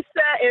Lisa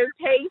and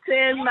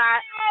Peyton,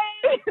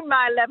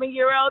 my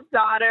 11-year-old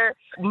daughter.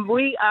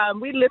 We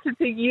listen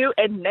to you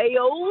and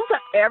Nails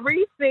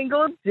every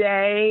single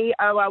day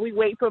while we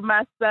wait for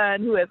my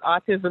son who has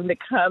autism to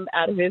come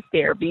out of his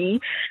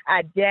therapy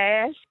at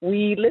Dash.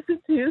 We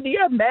listen to the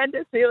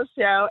Amanda Seales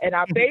Show, and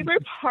our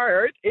favorite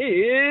part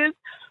is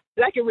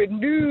Black and Red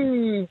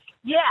News.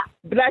 Yeah,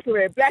 Black and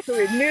Red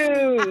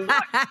News.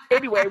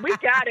 Anyway, we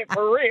got it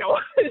for real.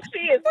 She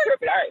is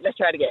tripping. All right, let's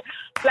try it again.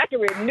 Black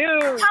and Red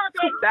News.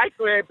 Black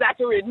and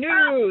Red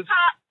News.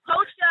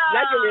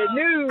 Black and Red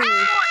News.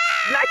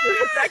 Black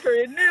and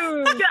Red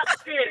News.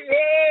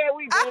 Yeah,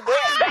 we do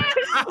that.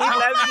 We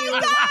love you.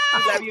 We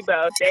love you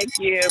both. Thank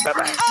you.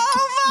 Bye-bye.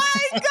 Oh,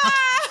 my God.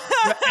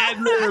 The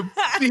ad-libs.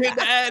 She hit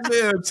the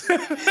ad-libs.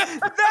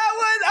 That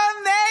was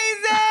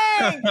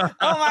amazing.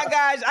 Oh, my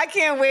gosh. I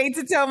can't wait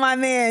to tell my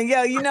man.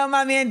 Yo, you know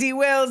my man D.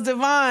 Wells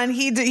Devon,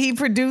 he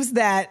produced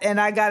that,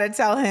 and I got to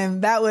tell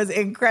him that was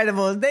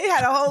incredible. They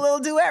had a whole little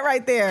duet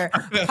right there.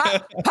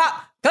 Pop,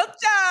 pop.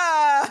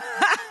 Culture.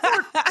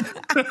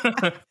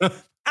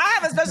 I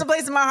have a special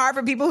place in my heart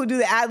for people who do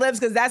the ad-libs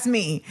because that's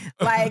me.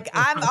 Like,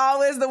 I'm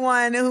always the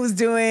one who's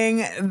doing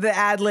the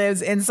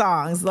ad-libs in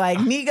songs. Like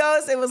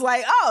Migos, it was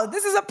like, oh,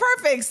 this is a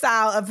perfect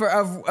style of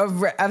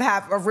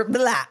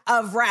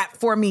rap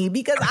for me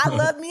because I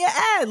love me an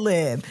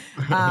ad-lib.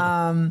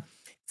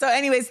 So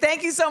anyways,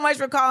 thank you so much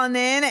for calling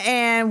in,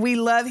 and we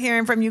love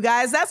hearing from you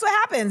guys. That's what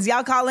happens.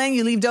 Y'all call in,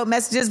 you leave dope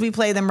messages, we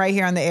play them right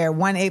here on the air.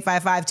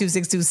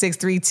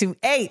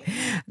 1-855-262-6328.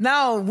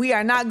 No, we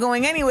are not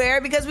going anywhere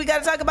because we got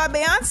to talk about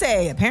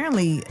Beyonce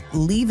apparently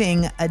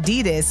leaving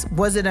Adidas.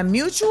 Was it a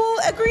mutual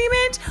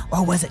agreement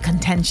or was it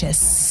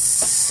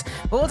contentious?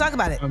 But we'll talk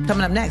about it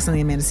coming up next on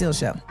The Amanda Seales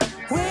Show.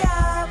 We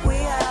are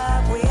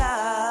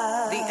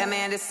The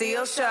Amanda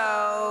Seales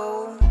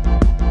Show.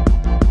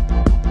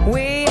 We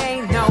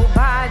ain't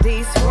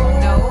nobody's fool.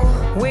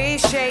 No. We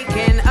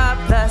shaking up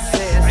the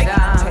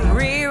system.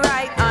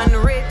 Rewrite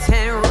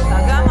unwritten rules.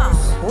 Come on.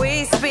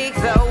 We speak,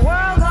 the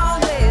world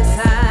gon'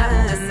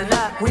 listen. Listen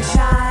up. We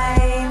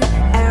shine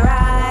and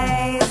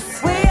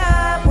rise. We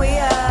up.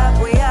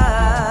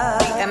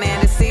 The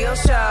Amanda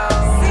Seales Show.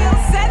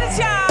 Seales said it,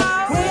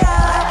 y'all. We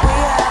up.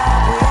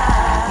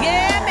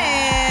 Yeah,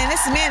 man.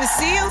 It's Amanda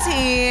Seales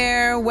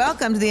here.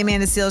 Welcome to the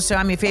Amanda Seales Show.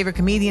 I'm your favorite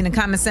comedian and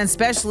common sense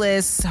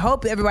specialist.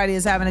 Hope everybody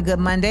is having a good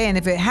Monday. And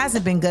if it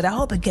hasn't been good, I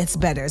hope it gets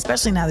better,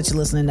 especially now that you're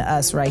listening to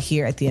us right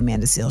here at the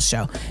Amanda Seales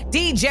Show.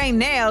 DJ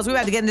Nails, we're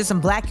about to get into some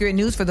Blackurate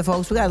news for the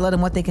folks. We got to let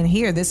them what they can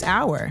hear this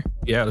hour.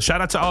 Yeah,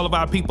 shout out to all of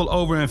our people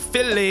over in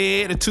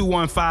Philly, the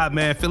 215,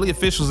 man. Philly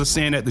officials are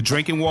saying that the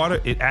drinking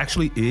water, it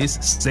actually is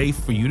safe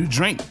for you to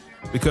drink,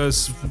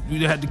 because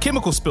you had the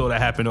chemical spill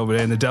that happened over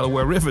there in the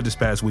Delaware River this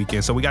past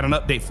weekend. So we got an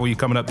update for you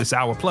coming up this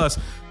hour. Plus,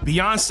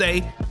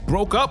 Beyonce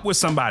broke up with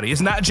somebody. It's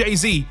not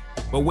Jay-Z,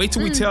 but wait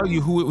till we tell you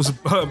who it was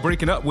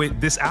breaking up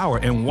with this hour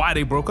and why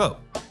they broke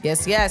up.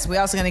 Yes. We're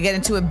also going to get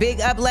into a big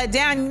up, let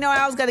down. You know,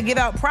 I always got to give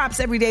out props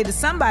every day to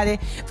somebody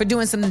for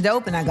doing something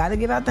dope, and I got to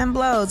give out them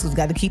blows because we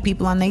got to keep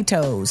people on their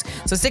toes.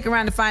 So stick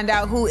around to find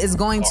out who is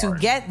going to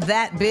get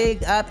that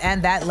big up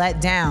and that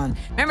let down.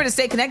 Remember to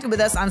stay connected with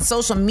us on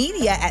social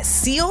media at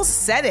Seales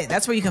Said It.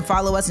 That's where you can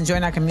follow us and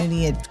join our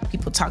community and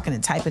people talking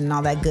and typing and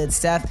all that good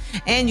stuff.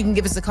 And you can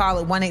give us a call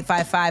at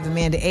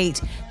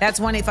 1-855-AMANDA-8. That's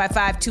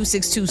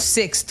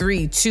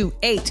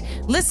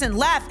 1-855-262-6328. Listen,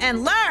 laugh,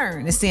 and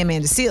learn. It's the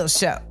Amanda Seales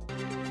Show.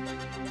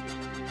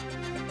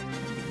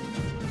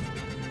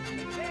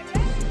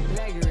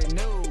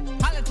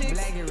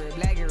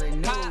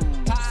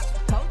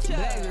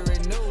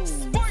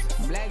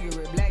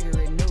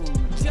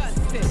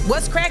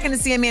 What's cracking?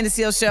 It's the Amanda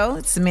Seales Show.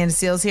 It's Amanda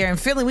Seales here in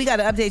Philly. We got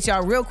to update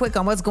y'all real quick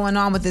on what's going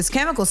on with this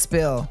chemical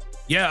spill.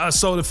 Yeah,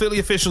 so the Philly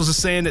officials are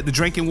saying that the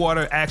drinking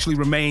water actually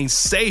remains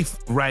safe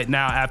right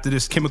now after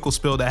this chemical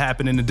spill that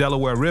happened in the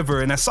Delaware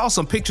River. And I saw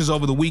some pictures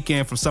over the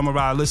weekend from some of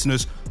our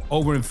listeners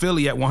over in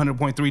Philly at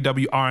 100.3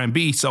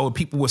 WRNB. So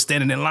people were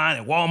standing in line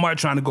at Walmart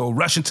trying to go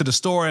rush into the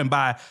store and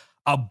buy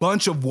a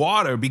bunch of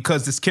water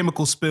because this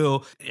chemical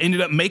spill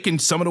ended up making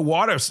some of the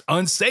water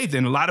unsafe.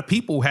 And a lot of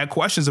people had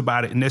questions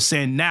about it. And they're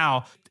saying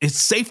now it's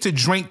safe to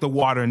drink the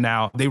water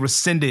now. They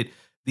rescinded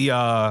the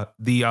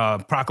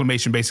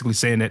proclamation basically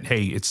saying that,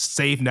 hey, it's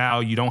safe now.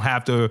 You don't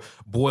have to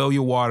boil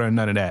your water and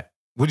none of that.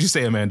 What'd you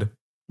say, Amanda?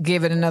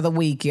 Give it another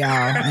week, y'all.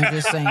 I'm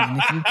just saying,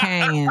 if you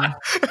can.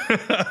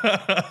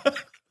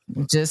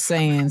 Just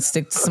saying,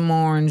 stick to some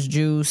orange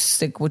juice,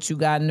 stick what you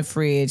got in the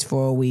fridge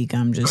for a week.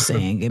 I'm just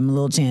saying, give them a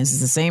little chance. It's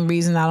the same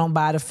reason I don't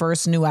buy the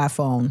first new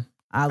iPhone.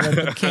 I let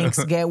the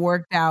kinks get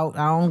worked out.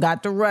 I don't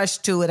got to rush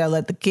to it. I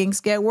let the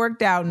kinks get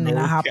worked out, and then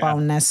I hop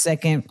on that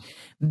second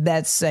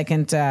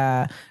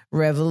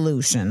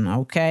revolution,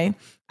 okay?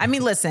 I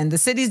mean, listen, the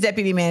city's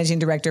deputy managing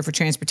director for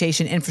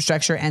transportation,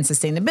 infrastructure, and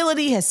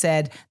sustainability has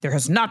said there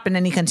has not been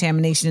any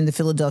contamination in the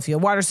Philadelphia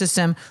water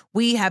system.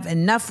 We have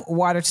enough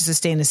water to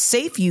sustain a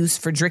safe use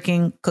for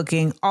drinking,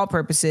 cooking, all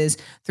purposes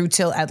through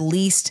till at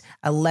least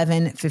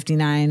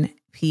 11:59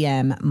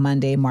 p.m.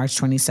 Monday,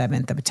 March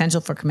 27th. The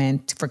potential for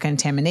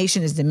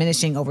contamination is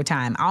diminishing over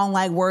time. I don't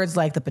like words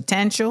like the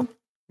potential.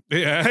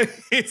 Yeah.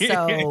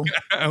 So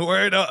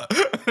word up.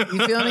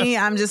 You feel me?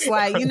 I'm just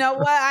like, you know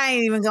what? I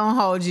ain't even gonna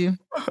hold you.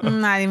 I'm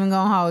not even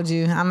gonna hold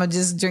you. I'm gonna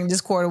just drink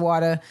this quart of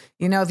water.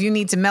 You know, if you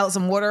need to melt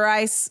some water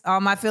ice,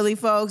 all my Philly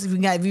folks, if you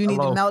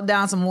need to melt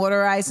down some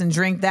water ice and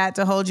drink that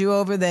to hold you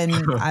over, then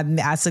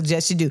I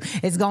suggest you do.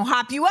 It's gonna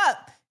hop you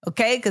up,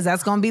 okay? Because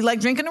that's gonna be like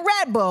drinking a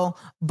Red Bull.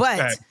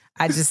 But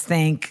I just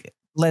think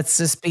let's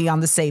just be on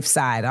the safe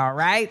side. All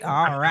right.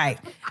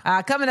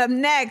 Coming up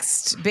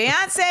next,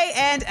 Beyonce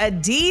and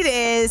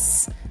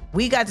Adidas.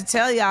 We got to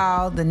tell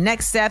y'all the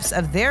next steps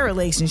of their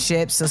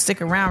relationship. So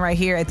stick around right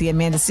here at the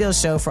Amanda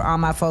Seales Show for all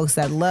my folks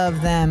that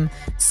love them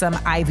some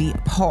Ivy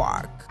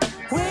Park.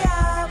 We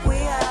up.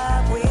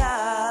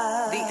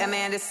 The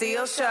Amanda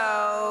Seales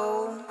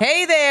Show.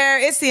 Hey there,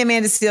 it's the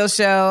Amanda Seales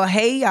Show.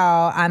 Hey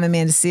y'all, I'm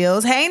Amanda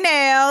Seales. Hey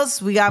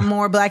Nails, we got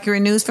more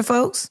Blackurate news for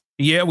folks.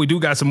 Yeah, we do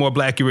got some more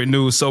Blackurate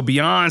news. So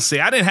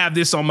Beyonce, I didn't have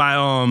this on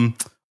my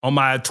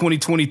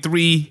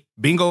 2023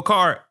 bingo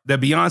card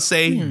that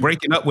Beyonce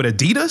breaking up with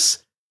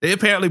Adidas. They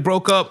apparently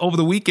broke up over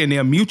the weekend.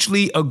 They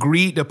mutually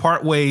agreed to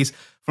part ways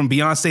from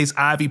Beyonce's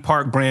Ivy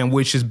Park brand,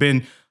 which has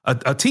been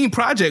a team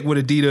project with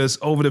Adidas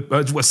over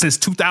the since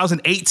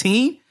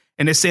 2018.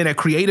 And they're saying that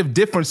creative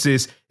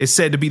differences is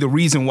said to be the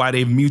reason why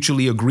they've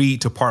mutually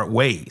agreed to part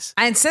ways.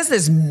 And it says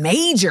there's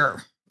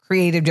major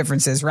creative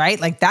differences,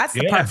 right? Like that's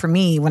the part for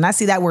me when I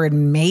see that word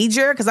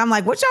major, because I'm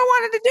like, what y'all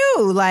wanted to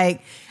do?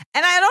 Like,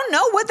 and I don't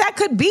know what that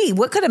could be.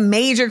 What could a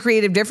major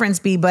creative difference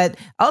be? But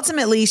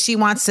ultimately, she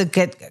wants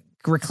to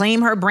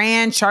reclaim her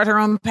brand, chart her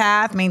own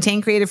path,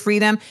 maintain creative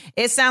freedom.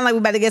 It sounds like we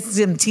about to get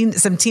some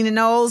Tina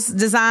Knowles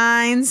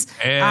designs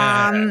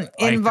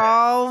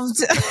involved.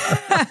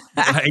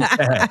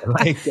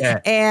 like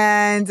that.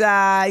 And,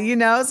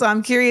 so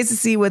I'm curious to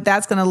see what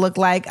that's going to look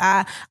like.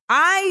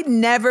 I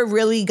never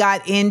really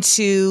got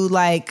into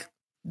like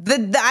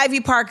the Ivy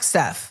Park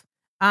stuff.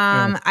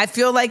 I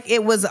feel like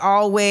it was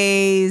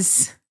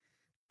always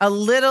a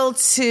little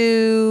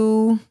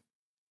too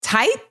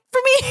tight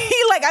for me.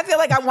 Like, I feel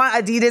like I want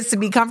Adidas to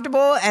be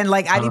comfortable, and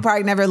like Ivy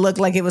Park never looked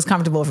like it was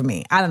comfortable for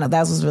me. I don't know.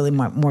 That was really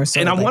more so.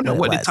 And I wonder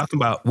what they're talking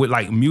about with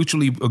like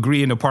mutually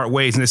agreeing to part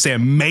ways, and they're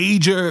saying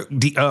major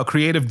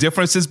creative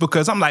differences,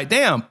 because I'm like,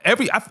 damn,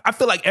 I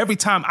feel like every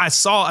time I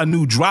saw a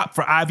new drop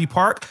for Ivy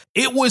Park,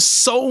 it was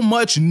so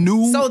much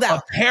new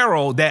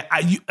apparel that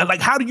like,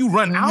 how do you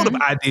run out of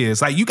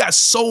ideas? Like, you got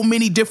so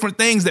many different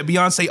things that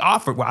Beyonce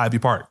offered with Ivy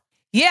Park.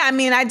 Yeah, I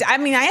mean, I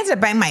ended up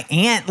buying my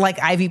aunt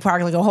like Ivy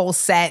Park, like a whole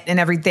set and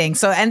everything.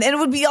 So, and it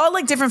would be all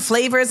like different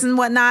flavors and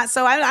whatnot.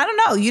 So I don't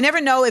know. You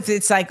never know if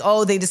it's like,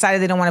 oh, they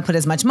decided they don't want to put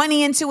as much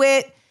money into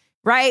it,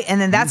 right?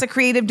 And then that's a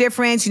creative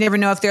difference. You never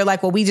know if they're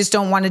like, well, we just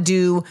don't want to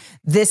do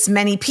this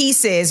many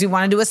pieces. We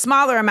want to do a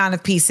smaller amount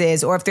of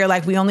pieces. Or if they're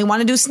like, we only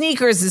want to do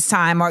sneakers this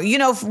time. Or,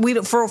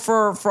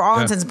 for all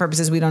intents and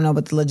purposes, we don't know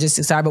what the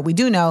logistics are. But we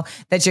do know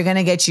that you're going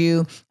to get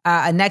you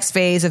a next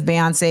phase of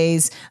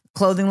Beyonce's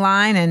clothing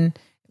line, and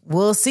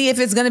we'll see if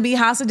it's going to be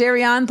House of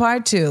Darion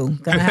Part 2.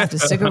 Going to have to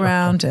stick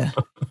around to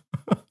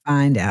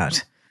find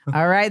out.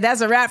 All right,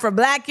 that's a wrap for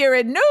Black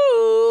Urine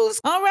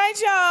News. All right,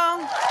 y'all.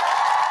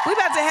 We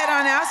about to head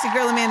on out. It's your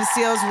girl Amanda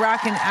Seales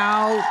rocking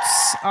out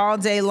all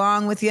day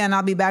long with you, and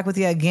I'll be back with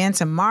you again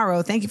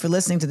tomorrow. Thank you for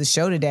listening to the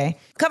show today.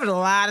 Covered a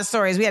lot of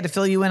stories. We had to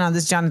fill you in on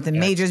this Jonathan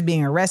Majors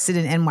being arrested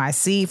in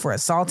NYC for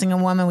assaulting a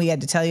woman. We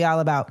had to tell you all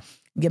about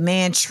your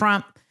man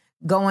Trump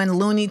going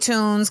Looney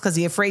Tunes because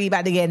he's afraid he's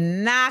about to get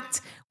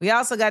knocked. We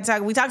also got to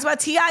talk. We talked about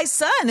T.I.'s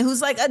son,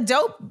 who's like a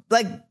dope,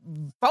 like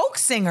folk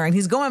singer, and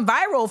he's going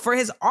viral for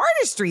his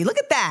artistry. Look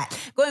at that.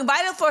 Going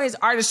viral for his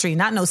artistry.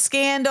 Not no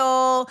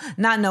scandal,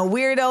 not no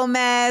weirdo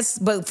mess,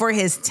 but for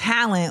his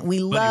talent. We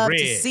love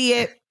to see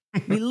it.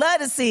 We love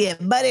to see it.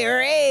 Buddy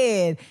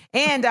Red.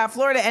 And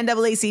Florida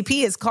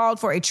NAACP has called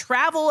for a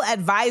travel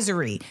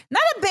advisory.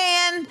 Not a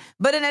ban,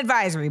 but an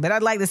advisory. But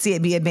I'd like to see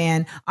it be a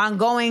ban on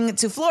going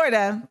to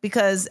Florida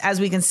because,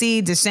 as we can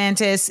see,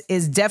 DeSantis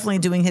is definitely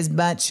doing his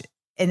much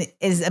and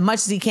as much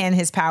as he can,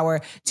 his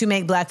power to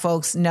make Black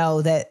folks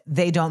know that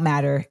they don't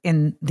matter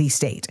in the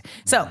state.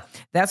 So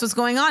that's what's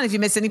going on. If you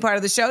missed any part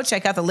of the show,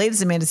 check out the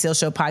latest Amanda Seales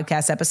Show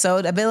podcast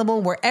episode,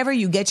 available wherever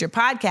you get your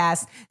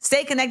podcasts.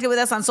 Stay connected with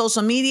us on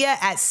social media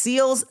at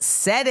Seales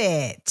Said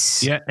It.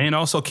 Yeah, and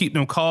also keep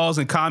them calls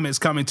and comments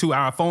coming too.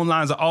 Our phone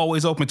lines are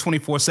always open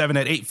 24/7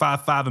 at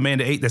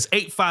 855-AMANDA-8. That's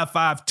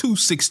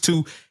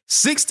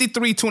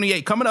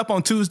 855-262-6328. Coming up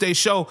on Tuesday's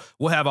show,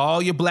 we'll have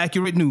all your Black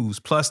Urine News,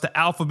 plus the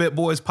Alphabet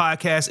Boys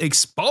podcast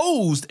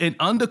exposed an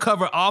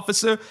undercover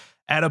officer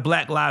at a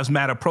Black Lives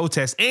Matter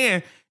protest.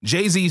 And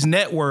Jay-Z's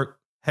network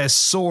has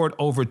soared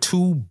over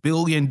 $2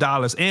 billion.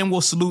 And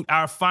we'll salute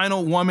our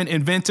final woman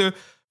inventor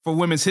for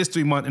Women's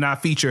History Month in our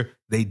feature,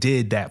 They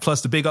Did That.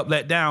 Plus the Big Up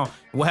Let Down.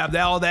 We'll have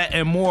all that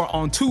and more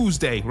on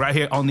Tuesday right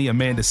here on the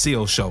Amanda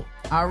Seales Show.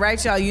 All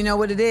right, y'all. You know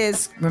what it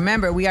is.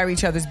 Remember, we are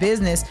each other's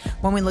business.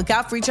 When we look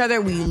out for each other,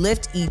 we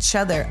lift each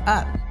other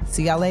up.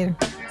 See y'all later.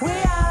 We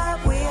are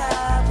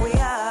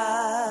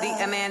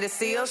the Amanda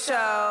Seales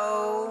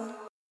Show.